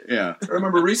have to. Yeah. I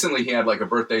remember recently he had like a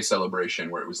birthday celebration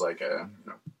where it was like a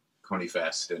Coney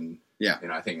Fest, and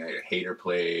I think Hater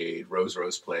played, Rose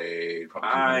Rose played.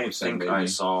 I think maybe. I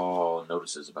saw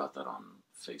notices about that on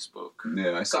Facebook.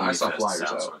 Yeah, I saw flyers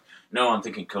out. No, I'm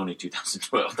thinking Coney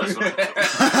 2012. That's what I'm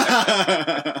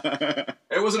talking.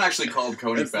 It wasn't actually called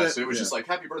Coney Fest. It was just like,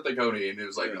 happy birthday, Coney, and it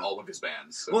was like all of his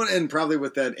bands. So. Well, and probably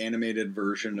with that animated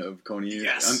version of Coney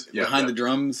behind the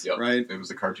drums, right? It was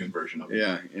the cartoon version of it.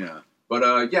 Yeah. But,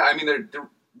 I mean, they're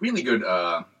really good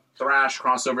thrash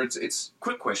crossover. It's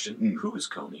quick question. Who is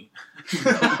Coney?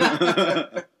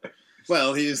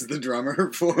 Well, he's the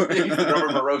drummer for... He's the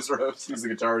drummer for Rose Rose. He's the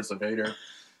guitarist of Hater.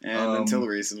 And until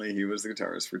recently, he was the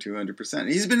guitarist for 200%.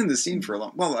 He's been in the scene for a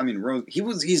long... Well, I mean,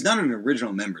 he's not an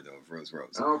original member, though, of Rose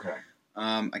Rose. Oh, okay.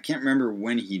 I can't remember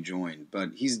when he joined,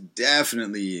 but he's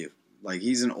definitely... Like,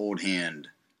 he's an old hand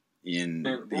in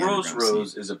the Rose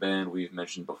Rose scene. is a band we've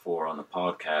mentioned before on the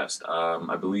podcast.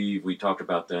 I believe we talked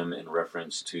about them in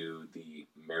reference to the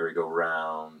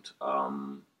merry-go-round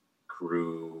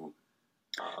crew...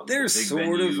 they're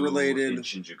sort of related. In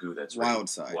Shinjuku, that's Wild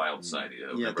Side. Wild Side.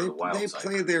 Yeah, they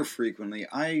play there frequently.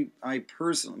 I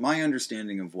personally, my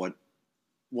understanding of what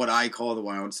I call the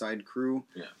Wild Side crew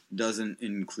doesn't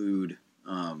include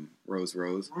Rose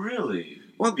Rose. Really?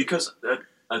 Well, because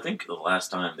I think the last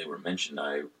time they were mentioned,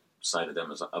 I cited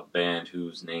them as a band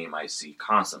whose name I see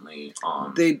constantly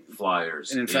on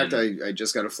flyers. And in fact, I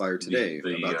just got a flyer today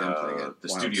about them playing at the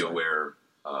Wild studio Side. where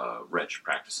Wretch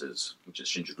practices, which is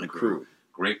Shinjuku crew.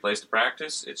 Great place to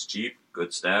practice. It's cheap,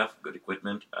 good staff, good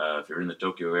equipment. If you're in the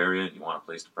Tokyo area and you want a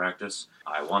place to practice,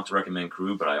 I want to recommend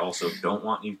Crew, but I also don't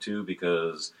want you to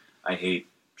because I hate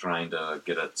trying to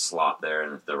get a slot there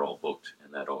and if they're all booked,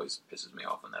 and that always pisses me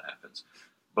off when that happens.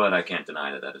 But I can't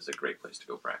deny that is a great place to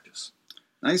go practice.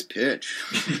 Nice pitch.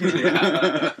 And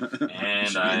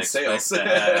I expect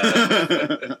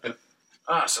that.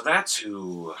 So that's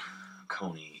who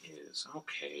Coney is.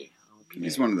 Okay.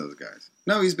 He's one of those guys.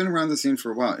 No, he's been around the scene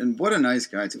for a while. And what a nice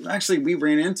guy, too. Actually, we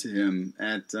ran into him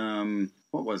at,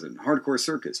 what was it? Hardcore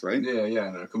Circus, right? Yeah,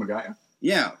 in Kumagaya.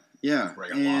 Yeah. Where I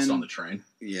got lost on the train.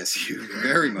 Yes, you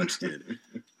very much did.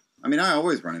 I mean, I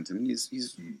always run into him.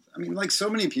 He's I mean, like so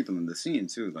many people in the scene,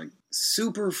 too. Like,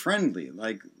 super friendly.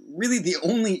 Like, really the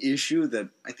only issue that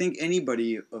I think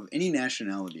anybody of any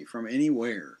nationality from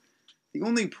anywhere, the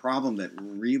only problem that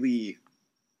really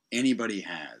anybody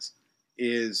has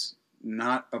is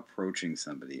not approaching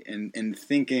somebody and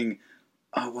thinking,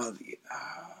 oh, well, like,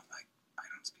 I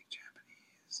don't speak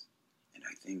Japanese, and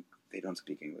I think they don't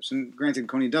speak English. And granted,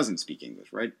 Coney doesn't speak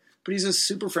English, right? But he's a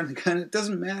super friendly guy, and it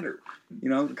doesn't matter,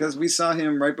 because we saw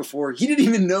him right before. He didn't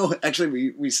even know,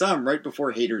 actually, we saw him right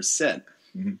before Hater's set.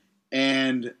 Mm-hmm.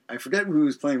 And I forget who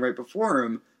was playing right before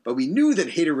him, but we knew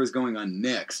that Hater was going on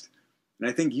next. And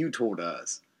I think you told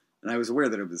us. And I was aware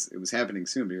that it was happening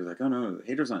soon, but he was like, oh no,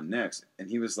 Hater's on next. And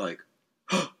he was like,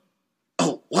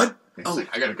 oh, what? He's like,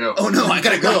 I gotta go. Oh no, I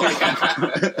gotta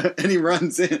go. And he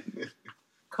runs in.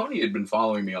 Coney had been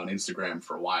following me on Instagram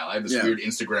for a while. I have this weird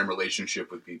Instagram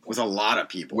relationship with people. With a lot of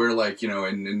people. Where, like,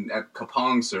 at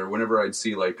Kapongs or whenever I'd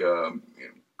see, like,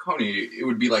 Coney, it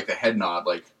would be like the head nod,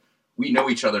 like, we know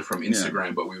each other from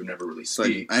Instagram, but we would never really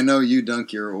speak. Like, I know you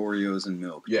dunk your Oreos in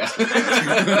milk. Yeah.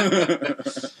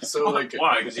 So, like...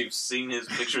 Why? Because you've seen his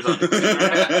pictures on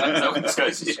Instagram? Is that what this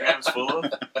guy's Instagram's full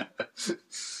of?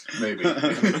 Maybe.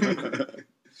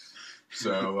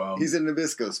 So he's a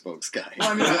Nabisco spokes guy. Well,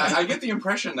 I mean, I get the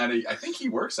impression that I think he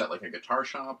works at like a guitar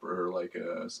shop or like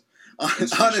a honestly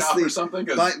shop or something.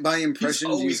 By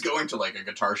impression, he's always going to like a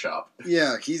guitar shop.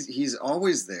 Yeah, he's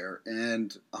always there.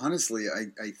 And honestly,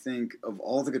 I think of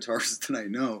all the guitarists that I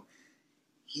know,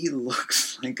 he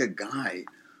looks like a guy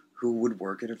who would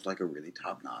work at like a really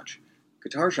top notch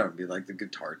guitar shop. Be like the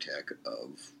guitar tech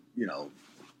of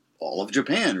all of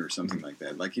Japan or something like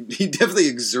that. Like he definitely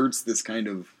exerts this kind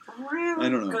of. Really? I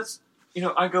don't know. Because,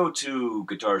 I go to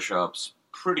guitar shops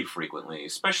pretty frequently,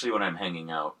 especially when I'm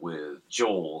hanging out with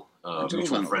Joel, a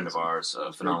mutual friend of ours,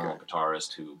 a phenomenal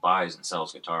guitarist who buys and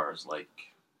sells guitars like...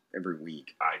 every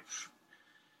week.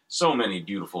 So many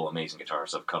beautiful, amazing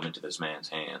guitars have come into this man's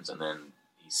hands, and then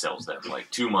he sells them like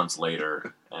 2 months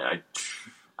later. I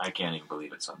can't even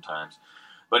believe it sometimes.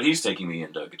 But he's taking me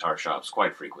into guitar shops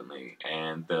quite frequently,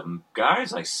 and the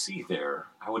guys I see there,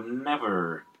 I would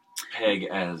never... peg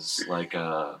as like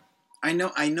a... I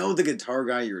know the guitar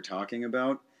guy you're talking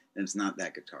about, and it's not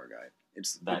that guitar guy.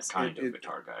 It's that kind of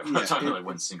guitar guy. I'm not talking about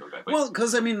one single guy. But... Well,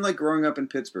 because, I mean, like growing up in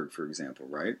Pittsburgh, for example,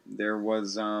 right? There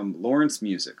was Lawrence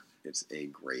Music. It's a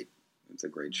great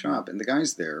shop. And the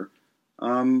guys there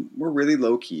were really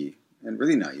low-key and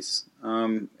really nice.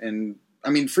 And, I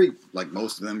mean, like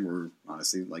most of them were,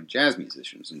 honestly, like jazz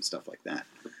musicians and stuff like that.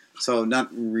 So not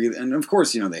really, and of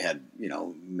course, they had,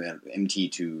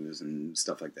 MT2s and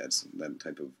stuff like that, so that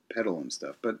type of pedal and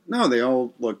stuff. But no, they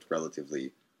all looked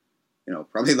relatively,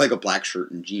 probably like a black shirt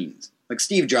and jeans. Like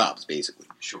Steve Jobs, basically.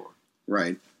 Sure.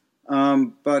 Right.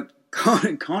 But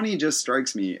Connie just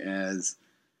strikes me as,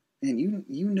 man,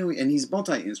 and he's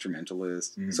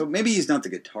multi-instrumentalist. Mm-hmm. So maybe he's not the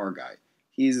guitar guy.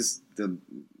 He's the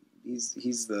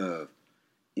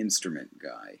instrument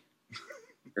guy.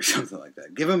 Or something like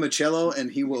that. Give him a cello and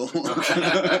he will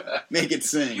make it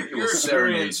sing. Your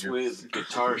experience with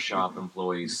guitar shop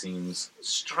employees seems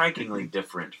strikingly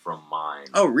different from mine.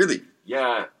 Oh, really?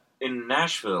 Yeah. In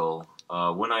Nashville,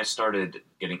 when I started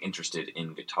getting interested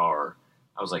in guitar,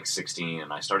 I was like 16,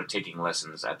 and I started taking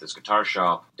lessons at this guitar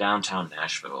shop downtown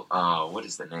Nashville. What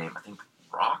is the name? I think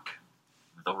The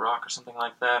Rock or something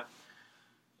like that.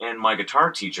 And my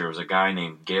guitar teacher was a guy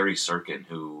named Gary Sirkin,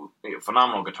 who, a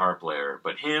phenomenal guitar player,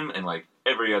 but him and like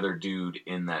every other dude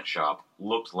in that shop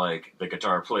looked like the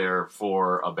guitar player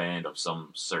for a band of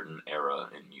some certain era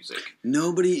in music.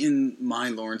 Nobody in my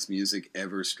Lawrence Music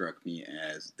ever struck me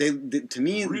as to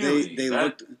me. Really? They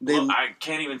looked. I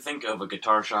can't even think of a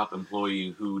guitar shop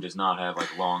employee who does not have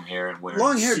like long hair and wears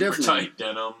super definitely. Tight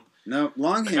denim. No,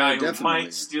 long hair, guy definitely. Who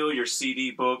might steal your CD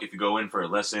book if you go in for a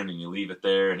lesson and you leave it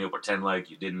there, and he'll pretend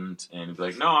like you didn't, and he'll be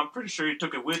like, "No, I'm pretty sure you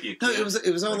took it with you." No, it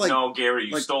was all like, "No, Gary,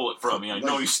 you stole it from me. I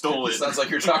know you stole it." Sounds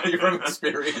like you're talking from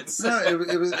experience. No,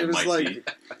 it was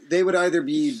like they would either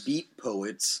be beat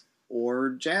poets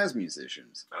or jazz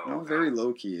musicians. Very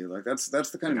low key. Like that's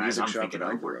the kind of music shop that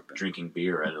I grew up in. Drinking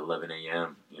beer at 11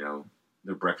 a.m.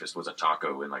 Their breakfast was a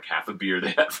taco and like half a beer they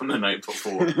had from the night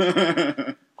before.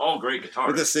 All great guitarists.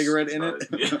 With a cigarette in it?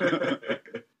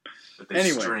 That they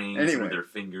strain through their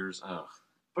fingers. Ugh.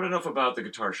 But enough about the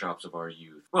guitar shops of our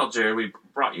youth. Well, Jerry, we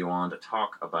brought you on to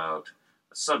talk about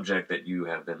a subject that you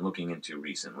have been looking into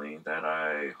recently that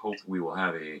I hope we will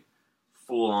have a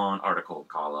full-on article,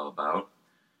 Kaala, about.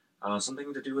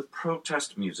 Something to do with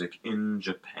protest music in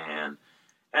Japan.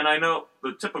 And I know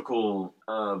the typical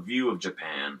view of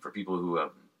Japan, for people who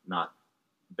have not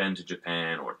been to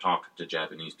Japan or talked to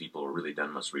Japanese people or really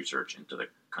done much research into the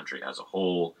country as a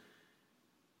whole,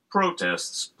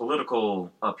 protests,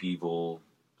 political upheaval,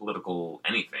 political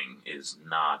anything is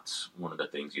not one of the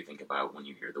things you think about when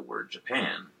you hear the word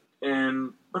Japan.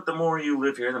 But the more you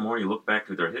live here, the more you look back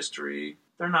through their history,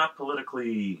 they're not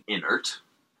politically inert.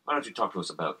 Why don't you talk to us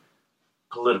about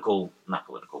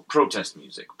protest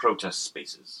music, protest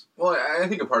spaces? Well, I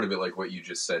think a part of it, like what you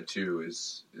just said too,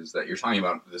 is that you're talking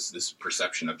about this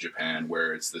perception of Japan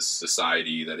where it's this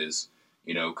society that is,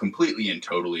 completely and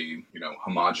totally,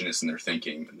 homogenous in their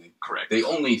thinking. And they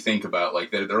only think about,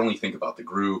 like, they only think about the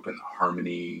group and the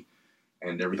harmony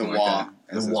and everything like that.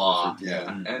 The wa, yeah.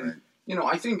 And,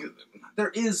 I think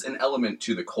there is an element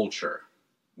to the culture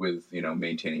with,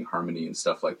 maintaining harmony and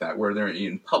stuff like that, where they're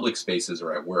in public spaces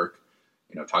or at work,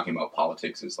 talking about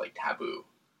politics is like taboo.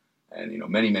 And,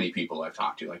 many people I've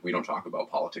talked to, like, we don't talk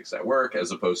about politics at work,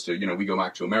 as opposed to, we go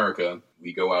back to America,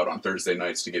 we go out on Thursday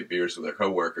nights to get beers with our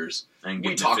coworkers, And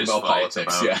we talk about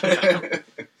politics, yeah.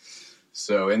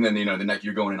 So, and then, the night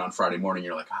you're going in on Friday morning,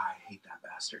 you're like, I hate that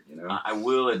bastard, I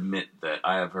will admit that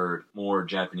I have heard more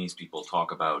Japanese people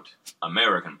talk about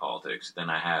American politics than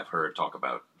I have heard talk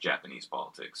about Japanese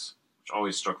politics, which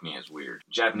always struck me as weird.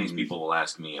 Japanese people will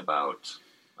ask me about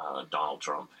Donald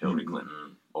Trump, Hillary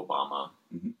Clinton, Obama,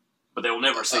 but they will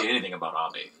never say anything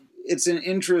about Abe. It's an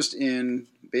interest in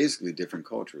basically different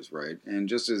cultures, right? And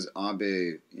just as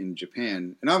Abe in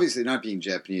Japan, and obviously not being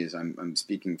Japanese, I'm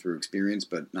speaking through experience,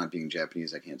 but not being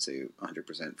Japanese, I can't say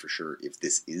 100% for sure if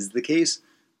this is the case.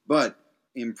 But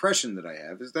the impression that I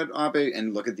have is that Abe,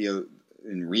 and look at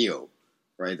in Rio,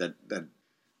 right?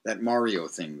 That Mario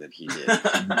thing that he did.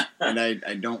 And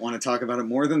I don't want to talk about it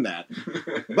more than that.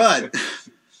 But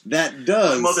that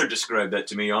does... My mother described that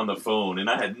to me on the phone, and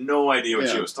I had no idea what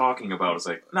she was talking about. I was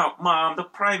like, no, Mom, the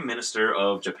Prime Minister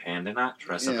of Japan did not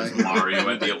dress up as Mario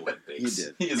at the Olympics. He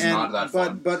did. He is not that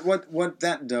fun. But what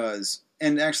that does,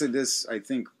 and actually this, I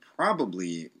think,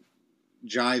 probably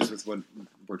jives with what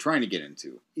we're trying to get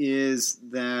into, is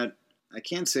that, I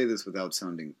can't say this without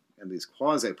sounding at least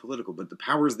quasi-political, but the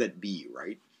powers that be,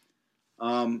 right,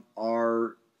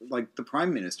 are, like, the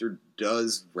Prime Minister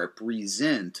does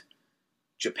represent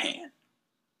Japan.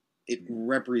 It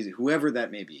represents whoever that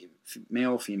may be,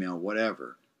 male, female,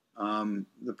 whatever.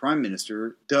 The Prime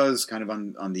Minister does kind of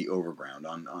on the overground,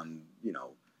 on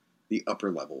the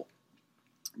upper level,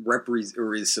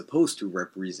 is supposed to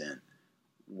represent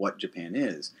what Japan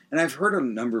is. And I've heard a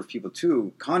number of people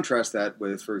too contrast that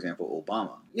with, for example,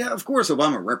 Obama. Yeah, of course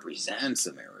Obama represents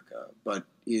America, but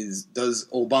does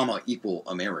Obama equal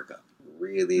America?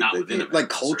 Really? Not within America, like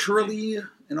culturally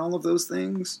and all of those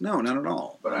things? No, not at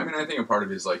all. But I mean, I think a part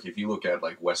of it is, like, if you look at,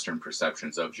 like, Western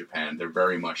perceptions of Japan, they're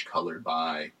very much colored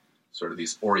by sort of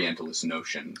these Orientalist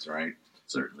notions, right?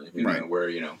 Certainly. Where,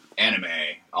 anime,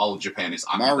 all of Japan is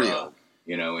Akira, Mario.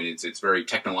 And it's very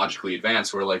technologically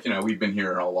advanced, where, like, we've been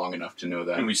here all long enough to know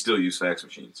that. And we still use fax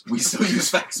machines. We still use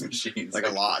fax machines. Like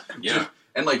a lot. Yeah.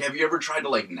 And, like, have you ever tried to,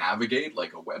 like, navigate,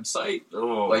 like, a website?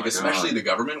 Oh, like, my especially God. the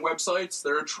government websites,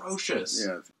 they're atrocious.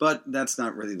 Yeah, but that's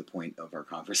not really the point of our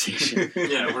conversation.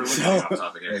 Yeah, we're looking off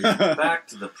topic here. Back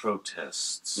to the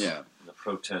protests. Yeah. The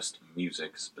protest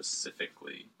music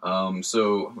specifically.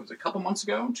 So, was it a couple months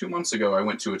ago? 2 months ago, I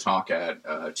went to a talk at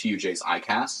TUJ's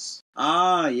iCasts.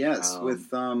 Ah, yes,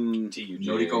 with TUJ.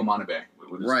 Noriko Manabe.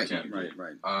 What is right, TUJ?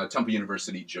 right. Temple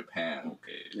University, Japan.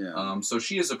 Okay. Yeah. So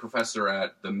she is a professor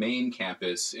at the main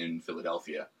campus in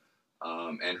Philadelphia.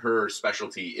 And her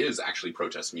specialty is actually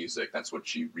protest music. That's what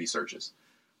she researches.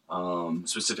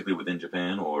 Specifically within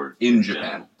Japan or In Japan.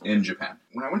 general? Okay. In Japan.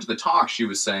 When I went to the talk, she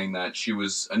was saying that she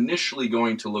was initially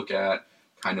going to look at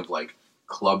kind of like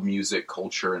club music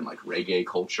culture and like reggae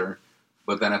culture.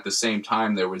 But then at the same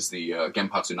time, there was the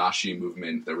Genpatsu-nashi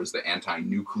movement. There was the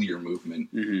anti-nuclear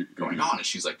movement going on. And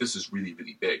she's like, this is really,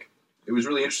 really big. It was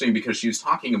really interesting because she was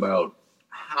talking about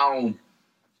how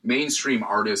mainstream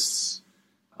artists,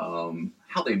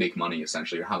 how they make money,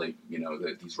 essentially, or how they,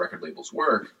 these record labels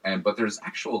work. But there's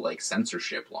actual, like,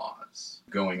 censorship laws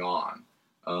going on.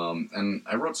 And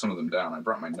I wrote some of them down. I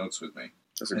brought my notes with me.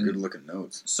 Those are good-looking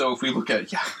notes. So if we look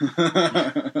at,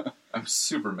 I'm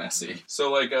super messy.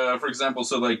 So, like, for example,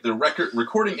 the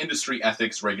Recording Industry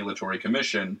Ethics Regulatory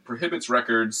Commission prohibits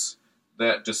records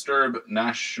that disturb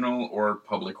national or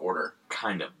public order.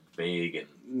 Kind of vague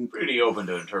and pretty open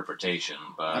to interpretation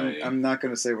by... I'm not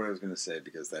going to say what I was going to say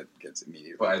because that gets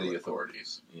immediately... By the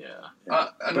authorities. Yeah.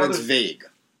 But it's vague.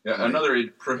 Yeah, right. Another,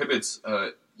 it prohibits...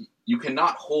 you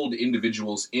cannot hold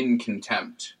individuals in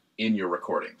contempt in your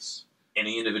recordings.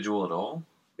 Any individual at all?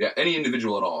 Yeah, any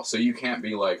individual at all. So you can't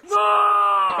be like,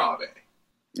 Abe.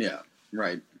 Yeah,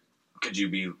 right. Could you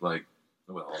be like,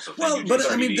 well, also Well, thank you,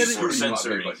 but I mean, JCVD, for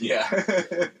censoring. Yeah.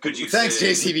 Could you Thanks,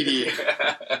 say,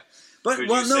 JCVD. But could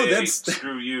well, you no, say, that's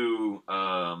screw you.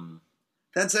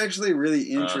 that's actually really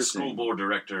interesting. School board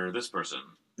director, this person.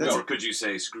 That's- Or could you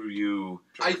say, screw you?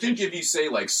 I think if you say,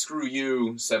 like, screw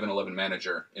you, 7-Eleven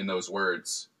manager, in those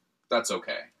words, that's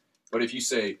okay. But if you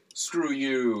say, screw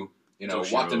you,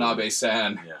 Toshiro.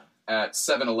 Watanabe-san at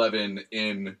 7-Eleven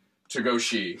in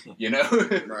Togoshi,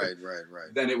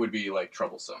 Right. then it would be, like,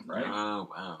 troublesome, right? Oh,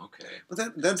 wow, okay.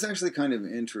 But that's actually kind of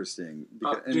interesting.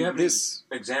 Do you have any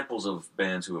examples of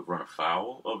bands who have run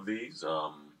afoul of these?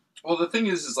 Well, the thing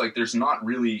is like, there's not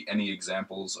really any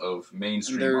examples of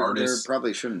mainstream artists. There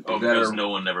probably shouldn't be. Oh, because no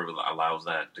one ever allows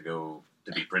that to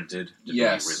be printed, to be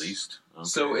released? Okay.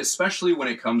 So, especially when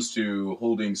it comes to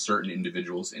holding certain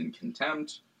individuals in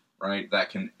contempt, right, that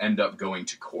can end up going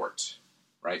to court,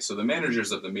 right? So the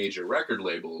managers of the major record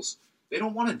labels, they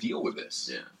don't want to deal with this.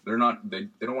 Yeah. They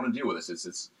don't want to deal with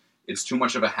this. It's too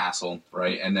much of a hassle,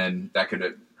 right? And then that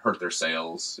could hurt their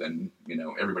sales, and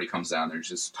everybody comes down. They're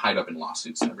just tied up in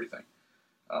lawsuits and everything.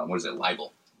 What is it?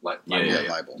 Libel.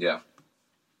 Libel. Yeah.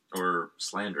 Or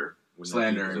slander.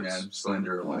 Slander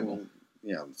or libel.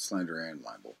 Yeah, slander and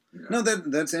libel. Yeah. No,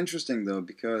 that's interesting, though,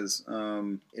 because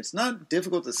it's not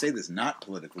difficult to say this not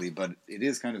politically, but it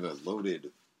is kind of a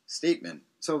loaded statement.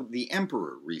 So the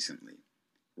emperor recently,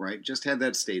 right, just had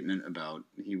that statement about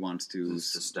he wants to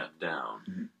step down.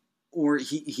 Mm-hmm. Or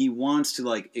he wants to,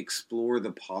 like, explore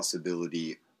the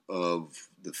possibility of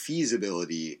the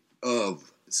feasibility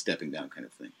of stepping down kind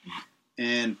of thing.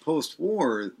 And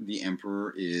post-war, the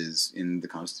emperor is in the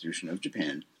Constitution of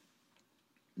Japan.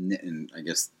 And I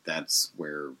guess that's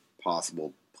where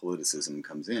possible politicism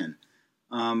comes in.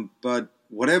 But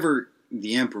whatever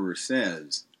the emperor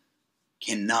says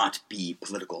cannot be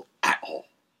political at all.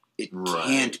 It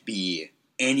can't be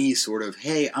any sort of,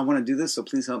 hey, I want to do this, so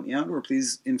please help me out, or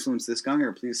please influence this guy,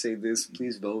 or please say this,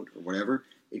 please vote, or whatever.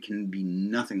 It can be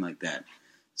nothing like that.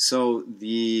 So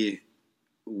the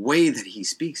way that he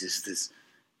speaks is this,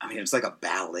 I mean, it's like a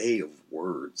ballet of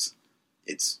words.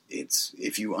 It's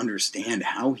if you understand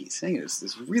how he's saying it, it's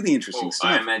this really interesting stuff.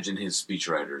 I imagine his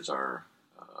speechwriters are...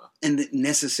 and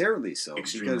necessarily so.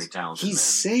 Extremely because talented he's men.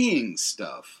 saying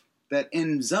stuff that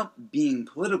ends up being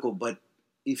political, but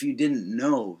if you didn't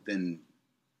know, then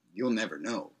you'll never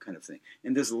know, kind of thing.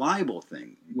 And this libel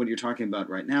thing, what you're talking about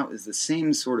right now, is the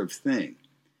same sort of thing.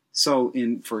 So,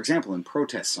 for example, in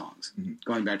protest songs,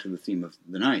 going back to the theme of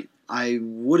the night, I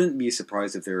wouldn't be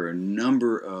surprised if there are a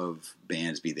number of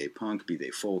bands, be they punk, be they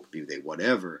folk, be they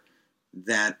whatever,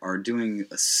 that are doing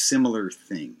a similar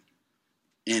thing.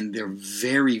 And they're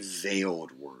very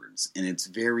veiled words, and it's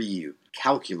very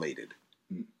calculated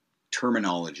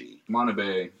terminology.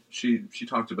 Manabe, she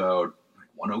talked about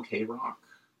One OK Rock.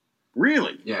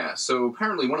 Really? Yeah, so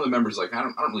apparently one of the members, like, I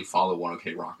don't really follow One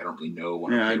OK Rock. I don't really know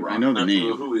One OK Rock. I know the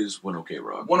name. Who is One OK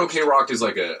Rock? One OK Rock is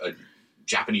like a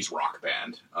Japanese rock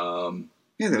band.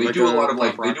 They do a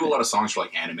lot of songs for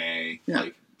like anime,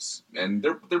 and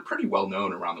they're pretty well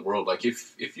known around the world. Like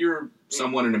if you're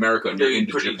someone in America and you're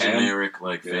into pretty Japan, generic,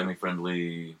 like family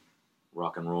friendly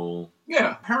rock and roll.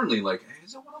 Yeah, apparently, like,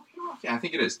 is it One OK Rock? Yeah, I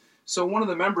think it is. So one of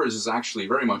the members is actually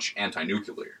very much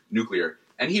anti-nuclear,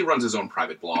 and he runs his own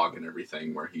private blog and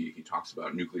everything where he talks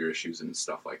about nuclear issues and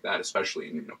stuff like that, especially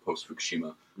in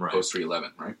post-Fukushima,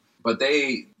 post-3/11, right? But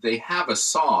they have a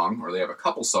song, or they have a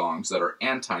couple songs that are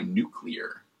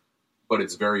anti-nuclear, but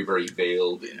it's very, very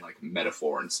veiled in like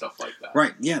metaphor and stuff like that.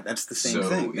 Right? Yeah, that's the same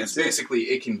thing. It's basically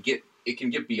it can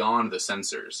get beyond the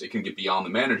censors, it can get beyond the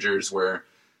managers.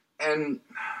 And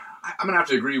I'm gonna have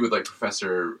to agree with like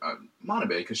Professor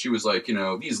Manabe, because she was like,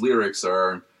 these lyrics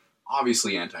are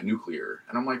obviously anti-nuclear,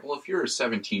 and I'm like, well, if you're a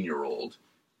 17-year-old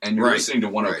and you're listening to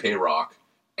One OK Rock,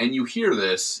 and you hear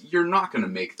this, you're not going to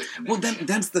make the connection. Well,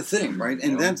 that's the thing, right?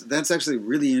 And that's actually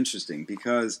really interesting,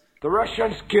 because the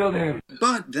Russians killed him.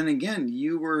 But then again,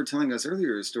 you were telling us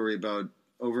earlier a story about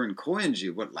over in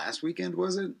Koenji. What, last weekend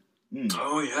was it?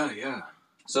 Oh, yeah.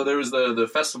 So there was the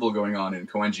festival going on in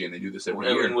Koenji, and they do this every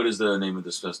year. And what is the name of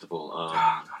this festival?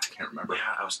 I can't remember.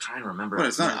 Yeah, I was trying to remember. But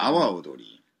it's not Awa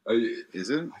Odori. Is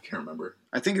it? I can't remember.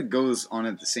 I think it goes on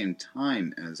at the same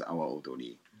time as Awa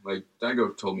Odori. Like,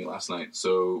 Daigo told me last night.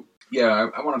 So, yeah,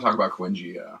 I want to talk about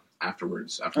Koenji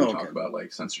afterwards, after we talk about,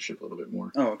 like, censorship a little bit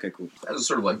more. Oh, okay, cool. As a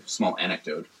sort of, like, small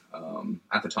anecdote,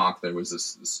 at the talk, there was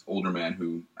this older man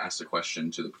who asked a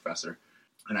question to the professor.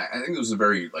 And I think it was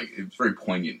very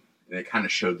poignant. And it kind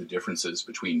of showed the differences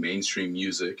between mainstream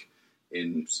music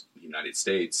in the United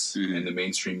States and the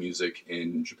mainstream music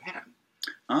in Japan.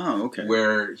 Oh, okay.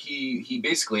 Where he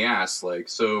basically asked, like,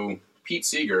 so Pete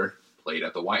Seeger played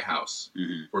at the White House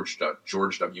for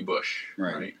George W. Bush,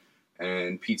 right?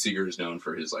 And Pete Seeger is known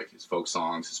for his folk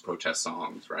songs, his protest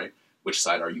songs, right? Which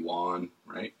side are you on,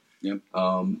 right? Yep.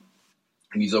 And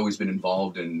he's always been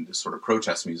involved in this sort of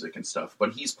protest music and stuff,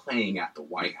 but he's playing at the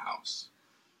White House.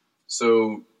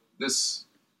 So this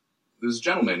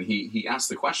gentleman, he asked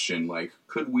the question, like,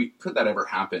 could that ever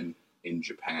happen in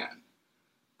Japan?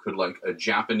 Could, like, a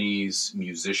Japanese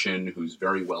musician who's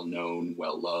very well known,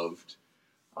 well loved,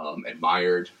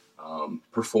 admired,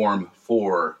 perform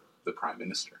for the prime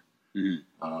minister,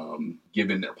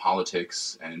 given their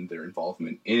politics and their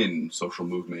involvement in social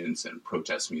movements and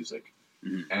protest music?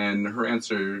 And her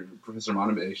answer, Professor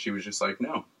Manabe, she was just like,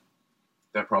 no,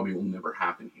 that probably will never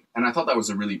happen here. And I thought that was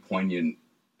a really poignant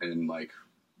and, like,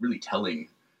 really telling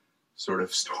sort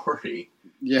of story.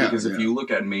 Yeah. Because if you look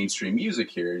at mainstream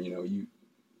music here,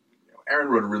 Aaron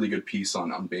wrote a really good piece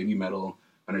on baby metal.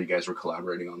 I know you guys were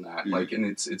collaborating on that. Like, and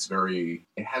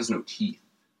it has no teeth.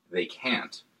 They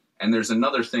can't. And there's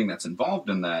another thing that's involved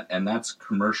in that, and that's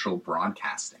commercial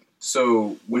broadcasting.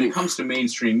 So when it comes to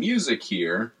mainstream music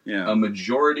here, a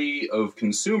majority of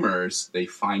consumers, they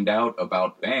find out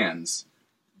about bands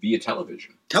via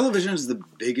television. Television is the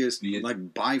biggest,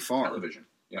 by far. Television,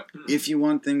 yep. If you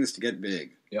want things to get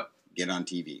big, get on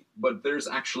TV. But there's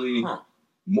actually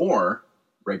more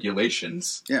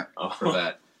regulations for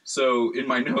that. So in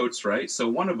my notes, right, so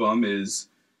one of them is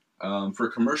for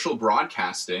commercial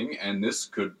broadcasting, and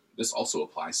this also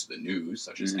applies to the news,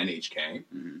 such as NHK,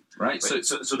 right? Wait,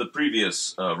 so the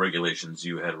previous regulations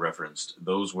you had referenced,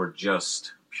 those were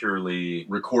just purely...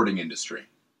 recording industry.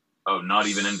 Oh, not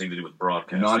even anything to do with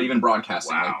broadcasting? Not even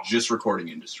broadcasting, wow. like just recording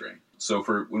industry. So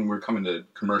for when we're coming to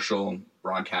commercial,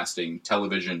 broadcasting,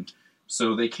 television,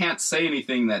 so they can't say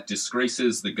anything that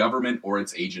disgraces the government or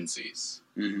its agencies.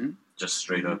 Just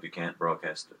straight up, you can't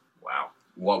broadcast it. Wow.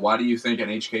 Why do you think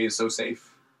NHK is so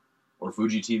safe? Or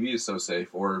Fuji TV is so safe?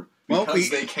 Or because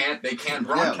they can't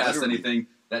broadcast anything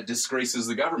that disgraces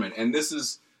the government. And this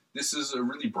is a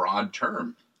really broad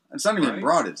term. It's not even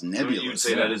broad, it's nebulous. So you'd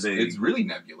say that is it's really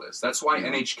nebulous. That's why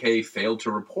NHK failed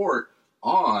to report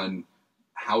on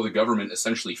how the government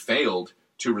essentially failed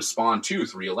to respond to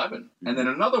 3/11. And then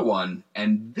another one,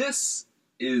 and this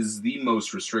is the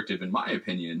most restrictive in my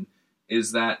opinion,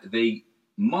 is that they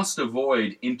must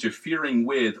avoid interfering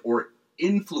with or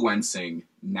influencing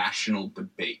national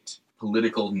debate,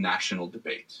 political national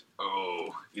debate.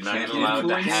 Oh, you're not even allowed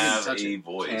to have a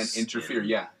voice. Can't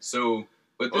interfere, So,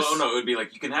 but this... Oh, no, it would be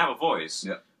like, you can have a voice,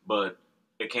 but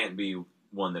it can't be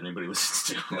one that anybody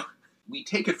listens to. We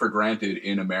take it for granted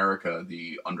in America,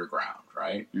 the underground,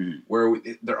 right? Where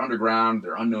they're underground,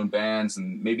 they're unknown bands,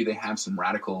 and maybe they have some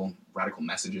radical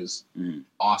messages.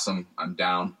 Awesome, I'm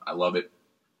down, I love it.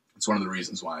 It's one of the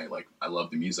reasons why I love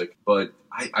the music. But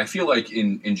I feel like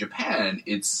in Japan,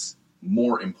 it's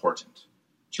more important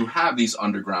to have these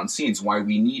underground scenes, why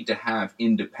we need to have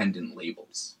independent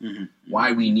labels,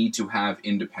 why we need to have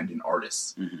independent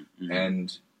artists.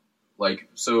 And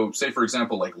so say for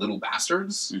example, Little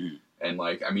Bastards,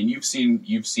 and you've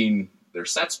seen their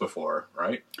sets before,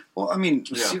 right? Well, I mean,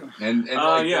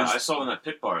 I saw them at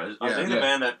Pit Bar. Are they the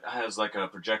band that has a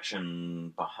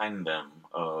projection behind them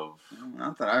of?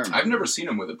 Not that I remember. I've never seen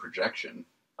them with a projection.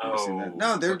 Oh,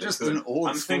 no, they're just an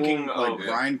old school,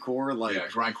 grindcore,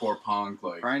 grindcore punk,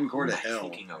 grindcore to hell.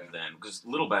 Thinking of then, because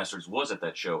Little Bastards was at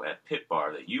that show at Pit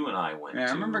Bar that you and I went to.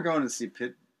 I remember going to see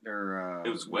Pit. It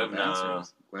was Webna.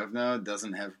 Webna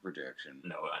doesn't have projection.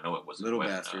 No, I know it wasn't Little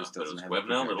Webna, Bastards doesn't have Webna,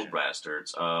 projection. Little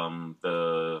Bastards.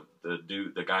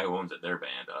 The guy who owns it, their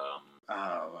band.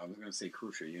 I was going to say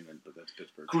Crucial Unit, but that's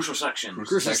Pittsburgh. Crucial Section.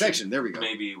 Crucial Section. There we go.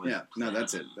 Maybe.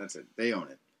 That's it. They own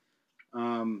it.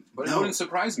 But it wouldn't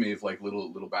surprise me if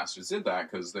Little Bastards did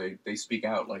that, because they speak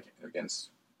out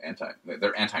against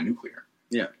they're anti-nuclear.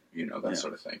 Yeah. That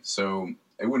sort of thing. So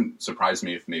it wouldn't surprise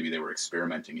me if maybe they were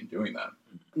experimenting in doing that.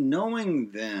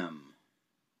 Knowing them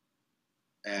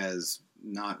as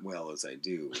not well as I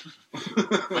do.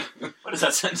 What does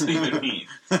that sentence even mean?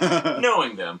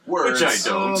 Knowing them, which I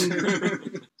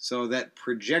don't. So that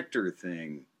projector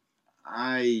thing,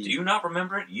 Do you not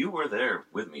remember it? You were there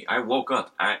with me. I woke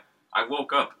up. I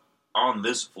woke up on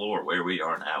this floor where we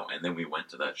are now, and then we went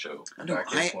to that show. No,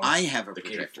 I have a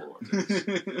projector.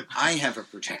 I have a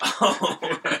projector. Oh,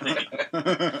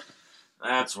 right.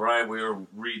 That's right. We were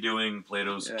redoing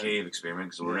Plato's cave experiment,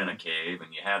 because we were in a cave,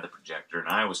 and you had the projector, and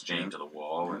I was chained to the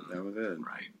wall. And that was it.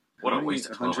 Right. What a waste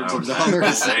of 12 hundreds hours of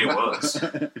dollars that day was.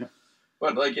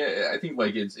 But I think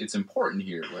it's important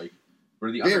here,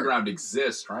 where the underground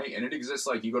exists, right? And it exists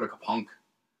you go to Kapunk.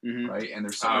 Right, and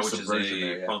there's so much which subversion is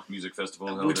a there, punk music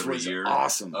festival held every year.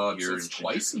 Awesome. It's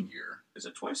twice a year. Is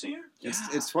it twice a year?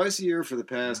 It's twice a year for the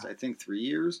past, I think, 3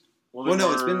 years. Well,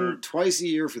 no, it's been twice a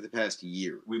year for the past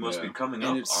year. We must be coming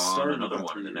up on another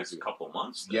one in the next couple of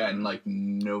months. Then. Yeah,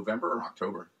 in November or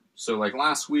October. So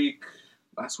last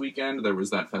weekend there was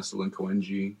that festival in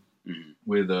Koenji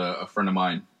with a friend of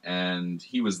mine, and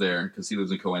he was there because he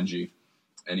lives in Koenji,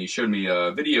 and he showed me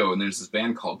a video, and there's this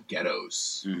band called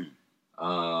Ghettos.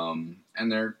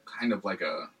 And they're kind of like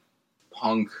a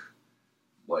punk,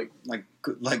 like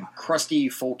crusty,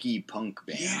 folky punk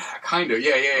band. Yeah, kind of.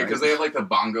 Yeah, because they have the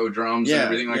bongo drums and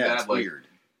everything like that. It's weird.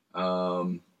 But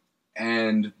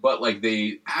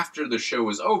they after the show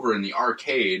was over in the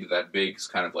arcade, that big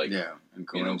kind of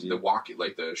the walk,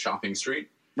 the shopping street.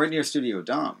 Right near Studio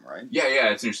Dom, right? Yeah,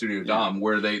 it's near Studio Dom,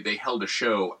 where they held a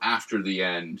show after the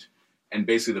end. And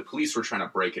basically the police were trying to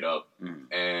break it up,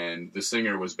 and the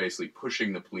singer was basically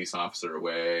pushing the police officer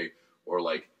away, or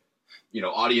like,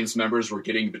 audience members were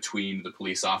getting between the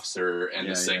police officer and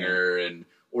the singer,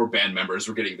 or band members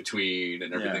were getting between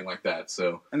and everything like that.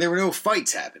 So, and there were no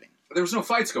fights happening. There was no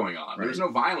fights going on. Right. There was no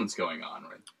violence going on.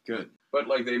 Right. Good. But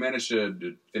like they managed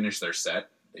to finish their set.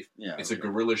 It's a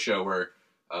guerrilla show where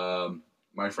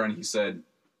my friend, he said,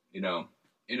 in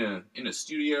a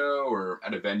studio or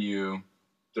at a venue,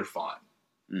 they're fine.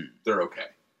 They're okay.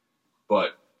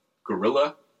 But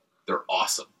guerrilla, they're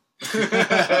awesome.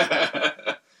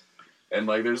 And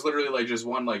like there's literally like just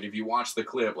one, like if you watch the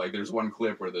clip, like there's one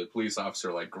clip where the police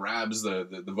officer like grabs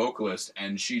the vocalist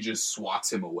and she just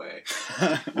swats him away.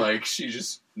 Like she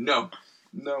just no.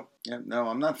 Yeah, no,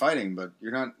 I'm not fighting, but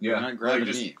you're not grabbing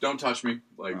me. Don't touch me.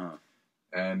 Like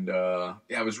and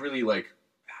it was really like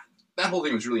that whole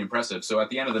thing was really impressive. So at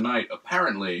the end of the night,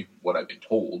 apparently what I've been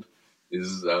told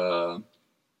is the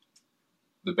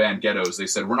band Ghettos, they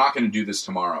said, we're not going to do this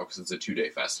tomorrow because it's a 2-day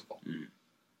festival.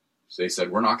 So they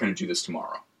said, we're not going to do this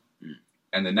tomorrow.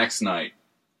 And the next night,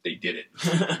 they did it.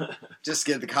 Just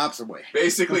get the cops away.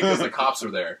 Basically, because the cops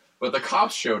were there. But the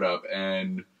cops showed up,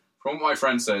 and from what my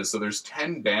friend says, so there's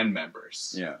 10 band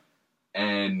members. Yeah.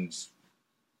 And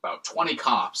about 20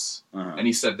 cops. And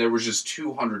he said there was just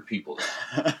 200 people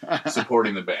there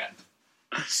supporting the band.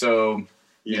 So,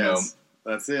 you know.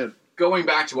 That's it. Going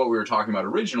back to what we were talking about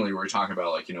originally, we were talking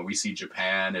about, like, we see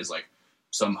Japan as, like,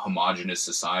 some homogenous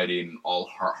society and all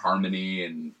harmony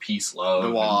and peace,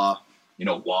 love.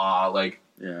 Like...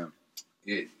 Yeah.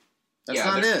 That's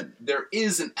not it. There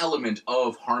is an element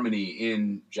of harmony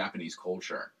in Japanese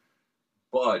culture.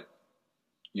 But,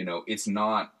 it's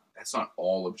not... That's not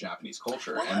all of Japanese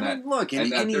culture. Well,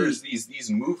 there's these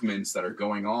movements that are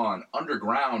going on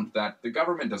underground that the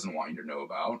government doesn't want you to know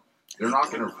about. They're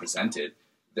not going to present it.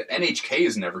 The NHK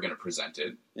is never going to present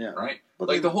it, right? But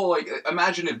like the whole,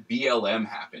 imagine if BLM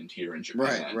happened here in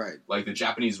Japan. Right. Like the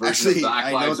Japanese version of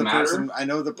Black Lives Matter. I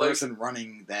know the person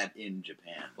running that in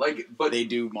Japan. But they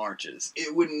do marches.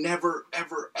 It would never,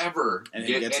 ever, ever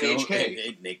get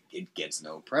NHK. It gets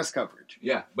no press coverage.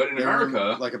 Yeah, but in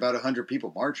America... like about 100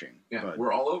 people marching. Yeah,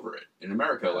 we're all over it. In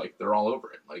America, they're all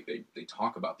over it. Like, they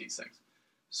talk about these things.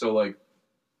 So,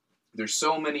 there's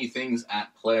so many things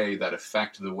at play that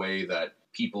affect the way that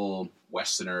people,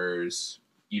 Westerners,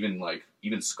 even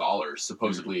scholars,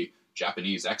 supposedly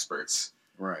Japanese experts,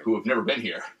 who have never been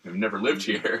here, have never lived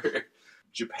here.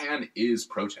 Japan is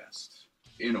protest,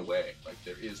 in a way. Like,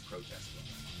 there is protest.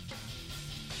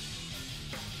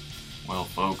 Well,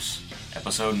 folks,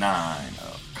 episode 9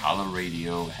 of Kaala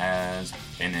Radio has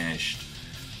finished.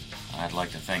 I'd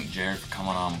like to thank Jared for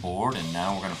coming on board, and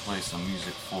now we're going to play some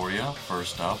music for you.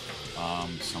 First up,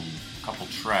 some couple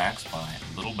tracks by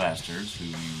Little Bastards, who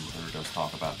you heard us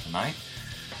talk about tonight,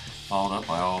 followed up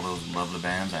by all those lovely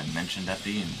bands I mentioned at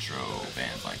the intro.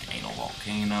 Bands like Anal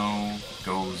Volcano,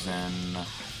 Gozen,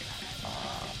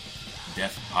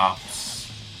 Death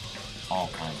Pops, all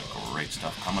kinds of great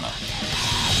stuff coming up.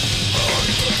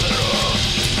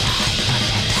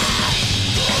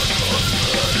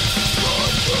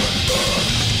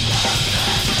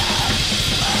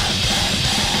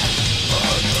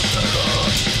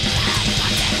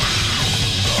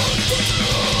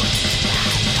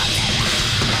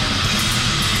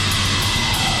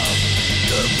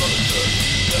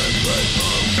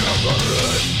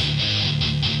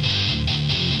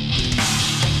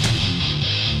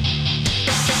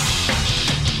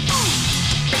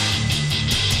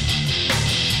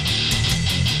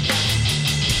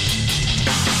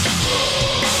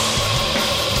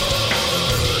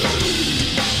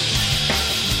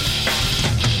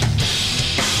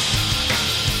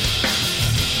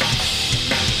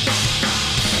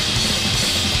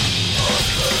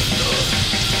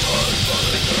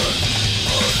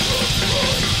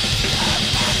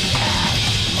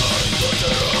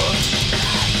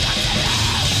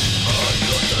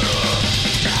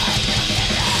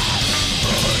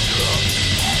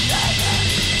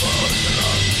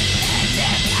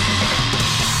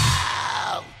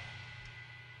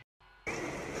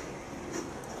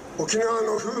沖縄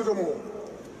の風土も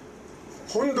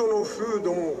本土の風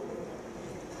土も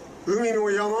海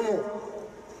も山も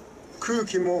空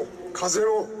気も風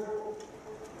も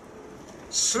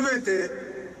すべて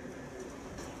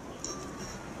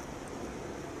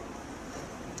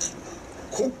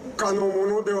国家のも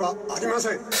のではありま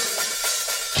せん。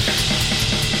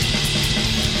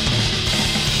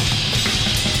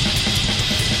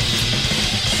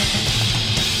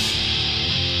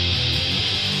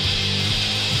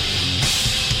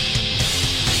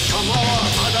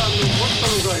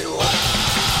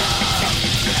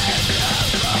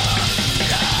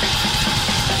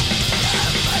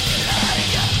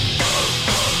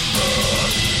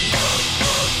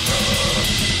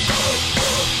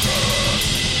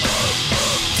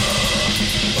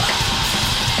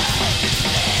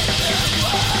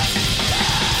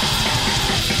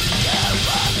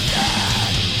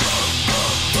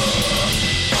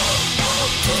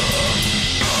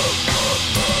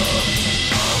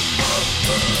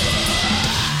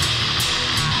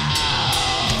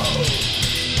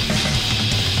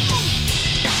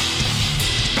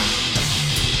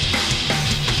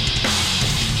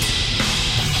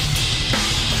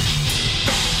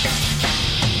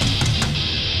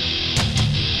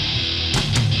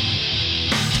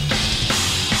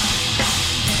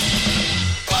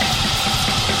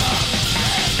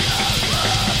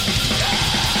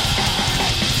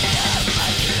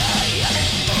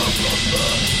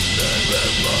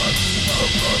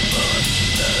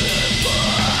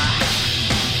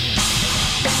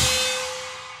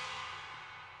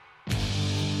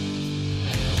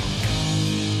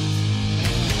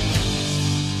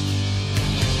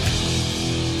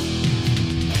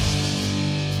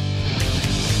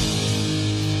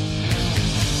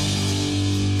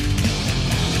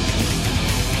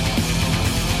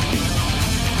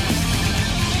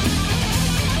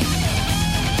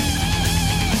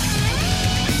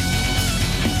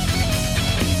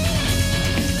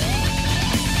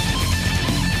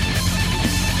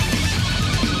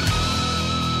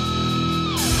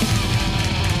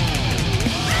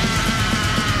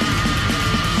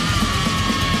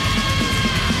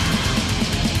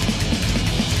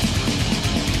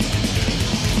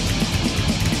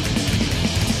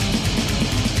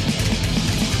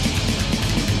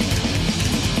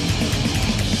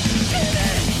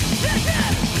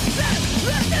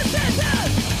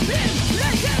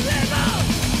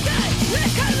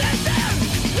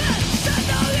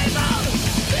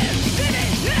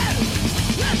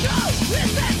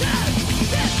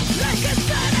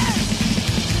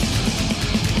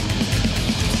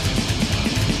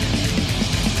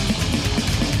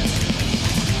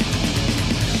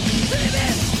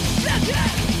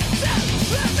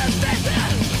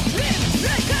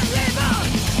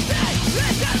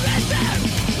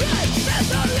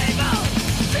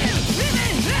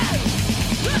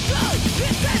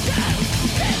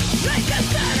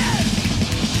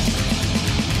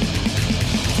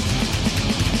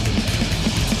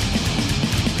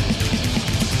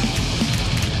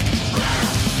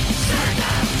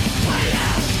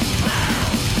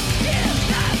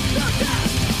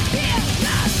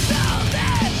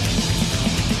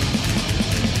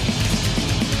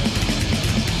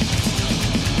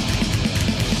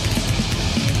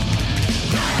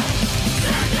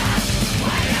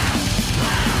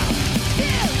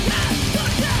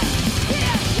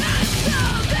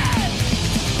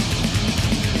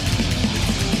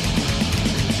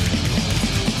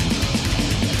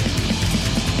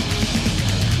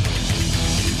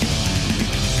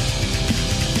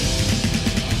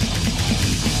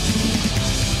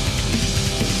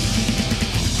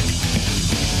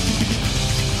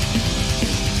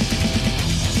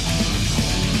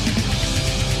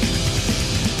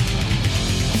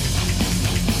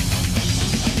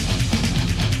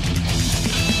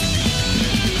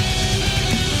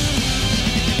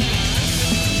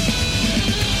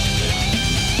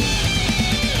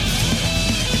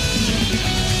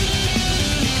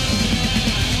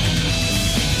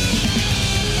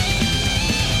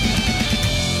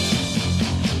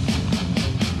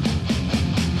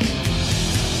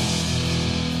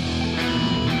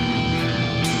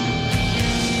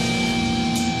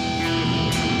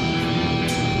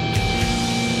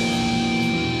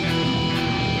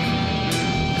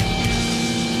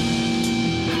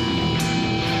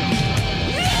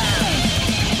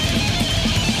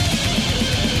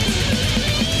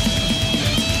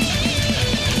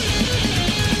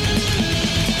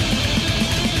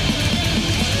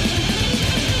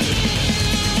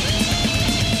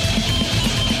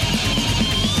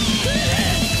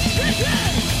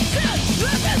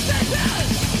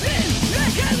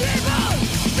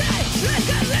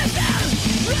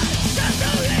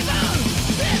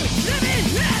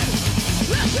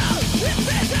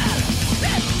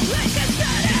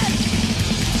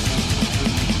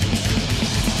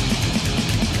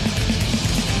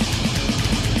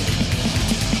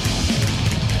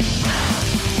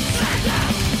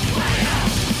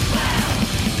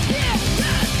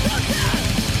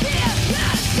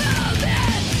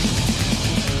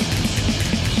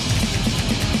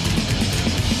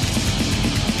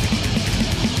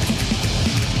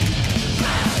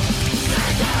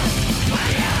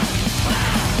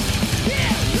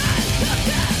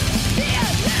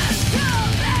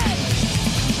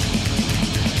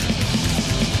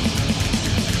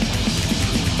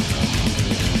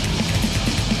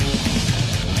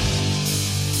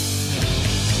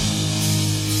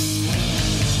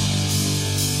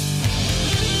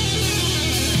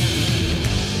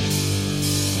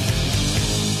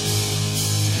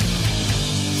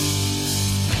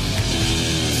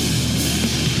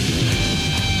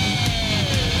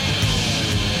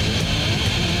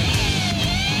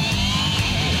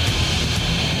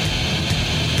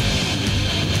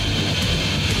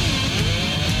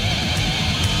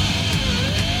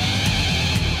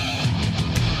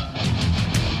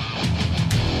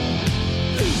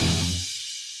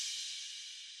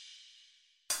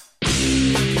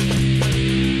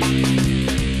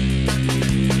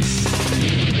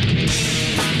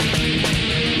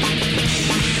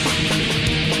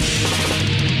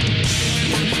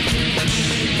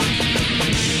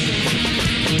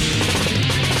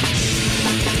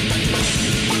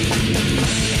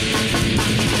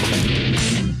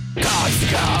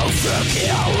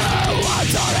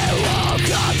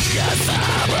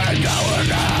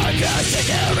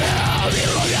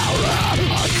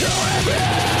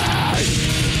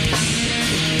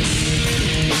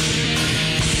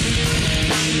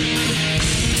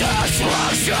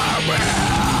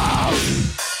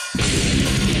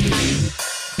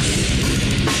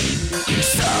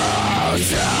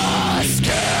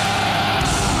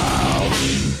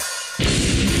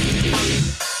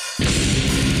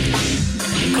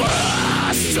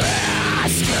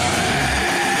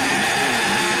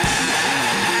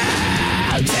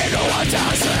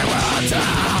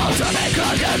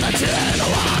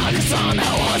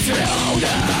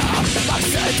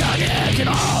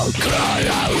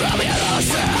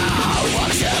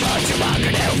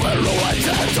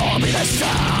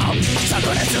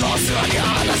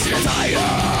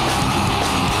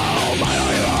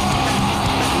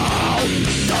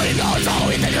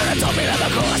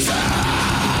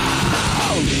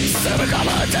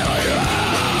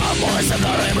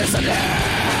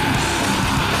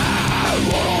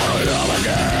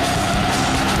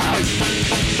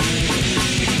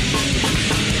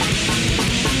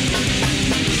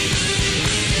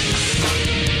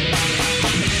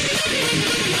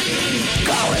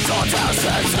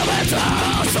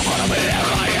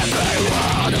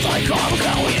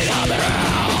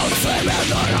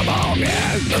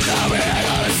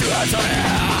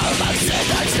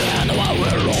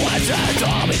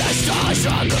飛び出した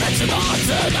灼熱のつ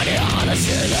なぎ話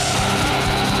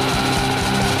で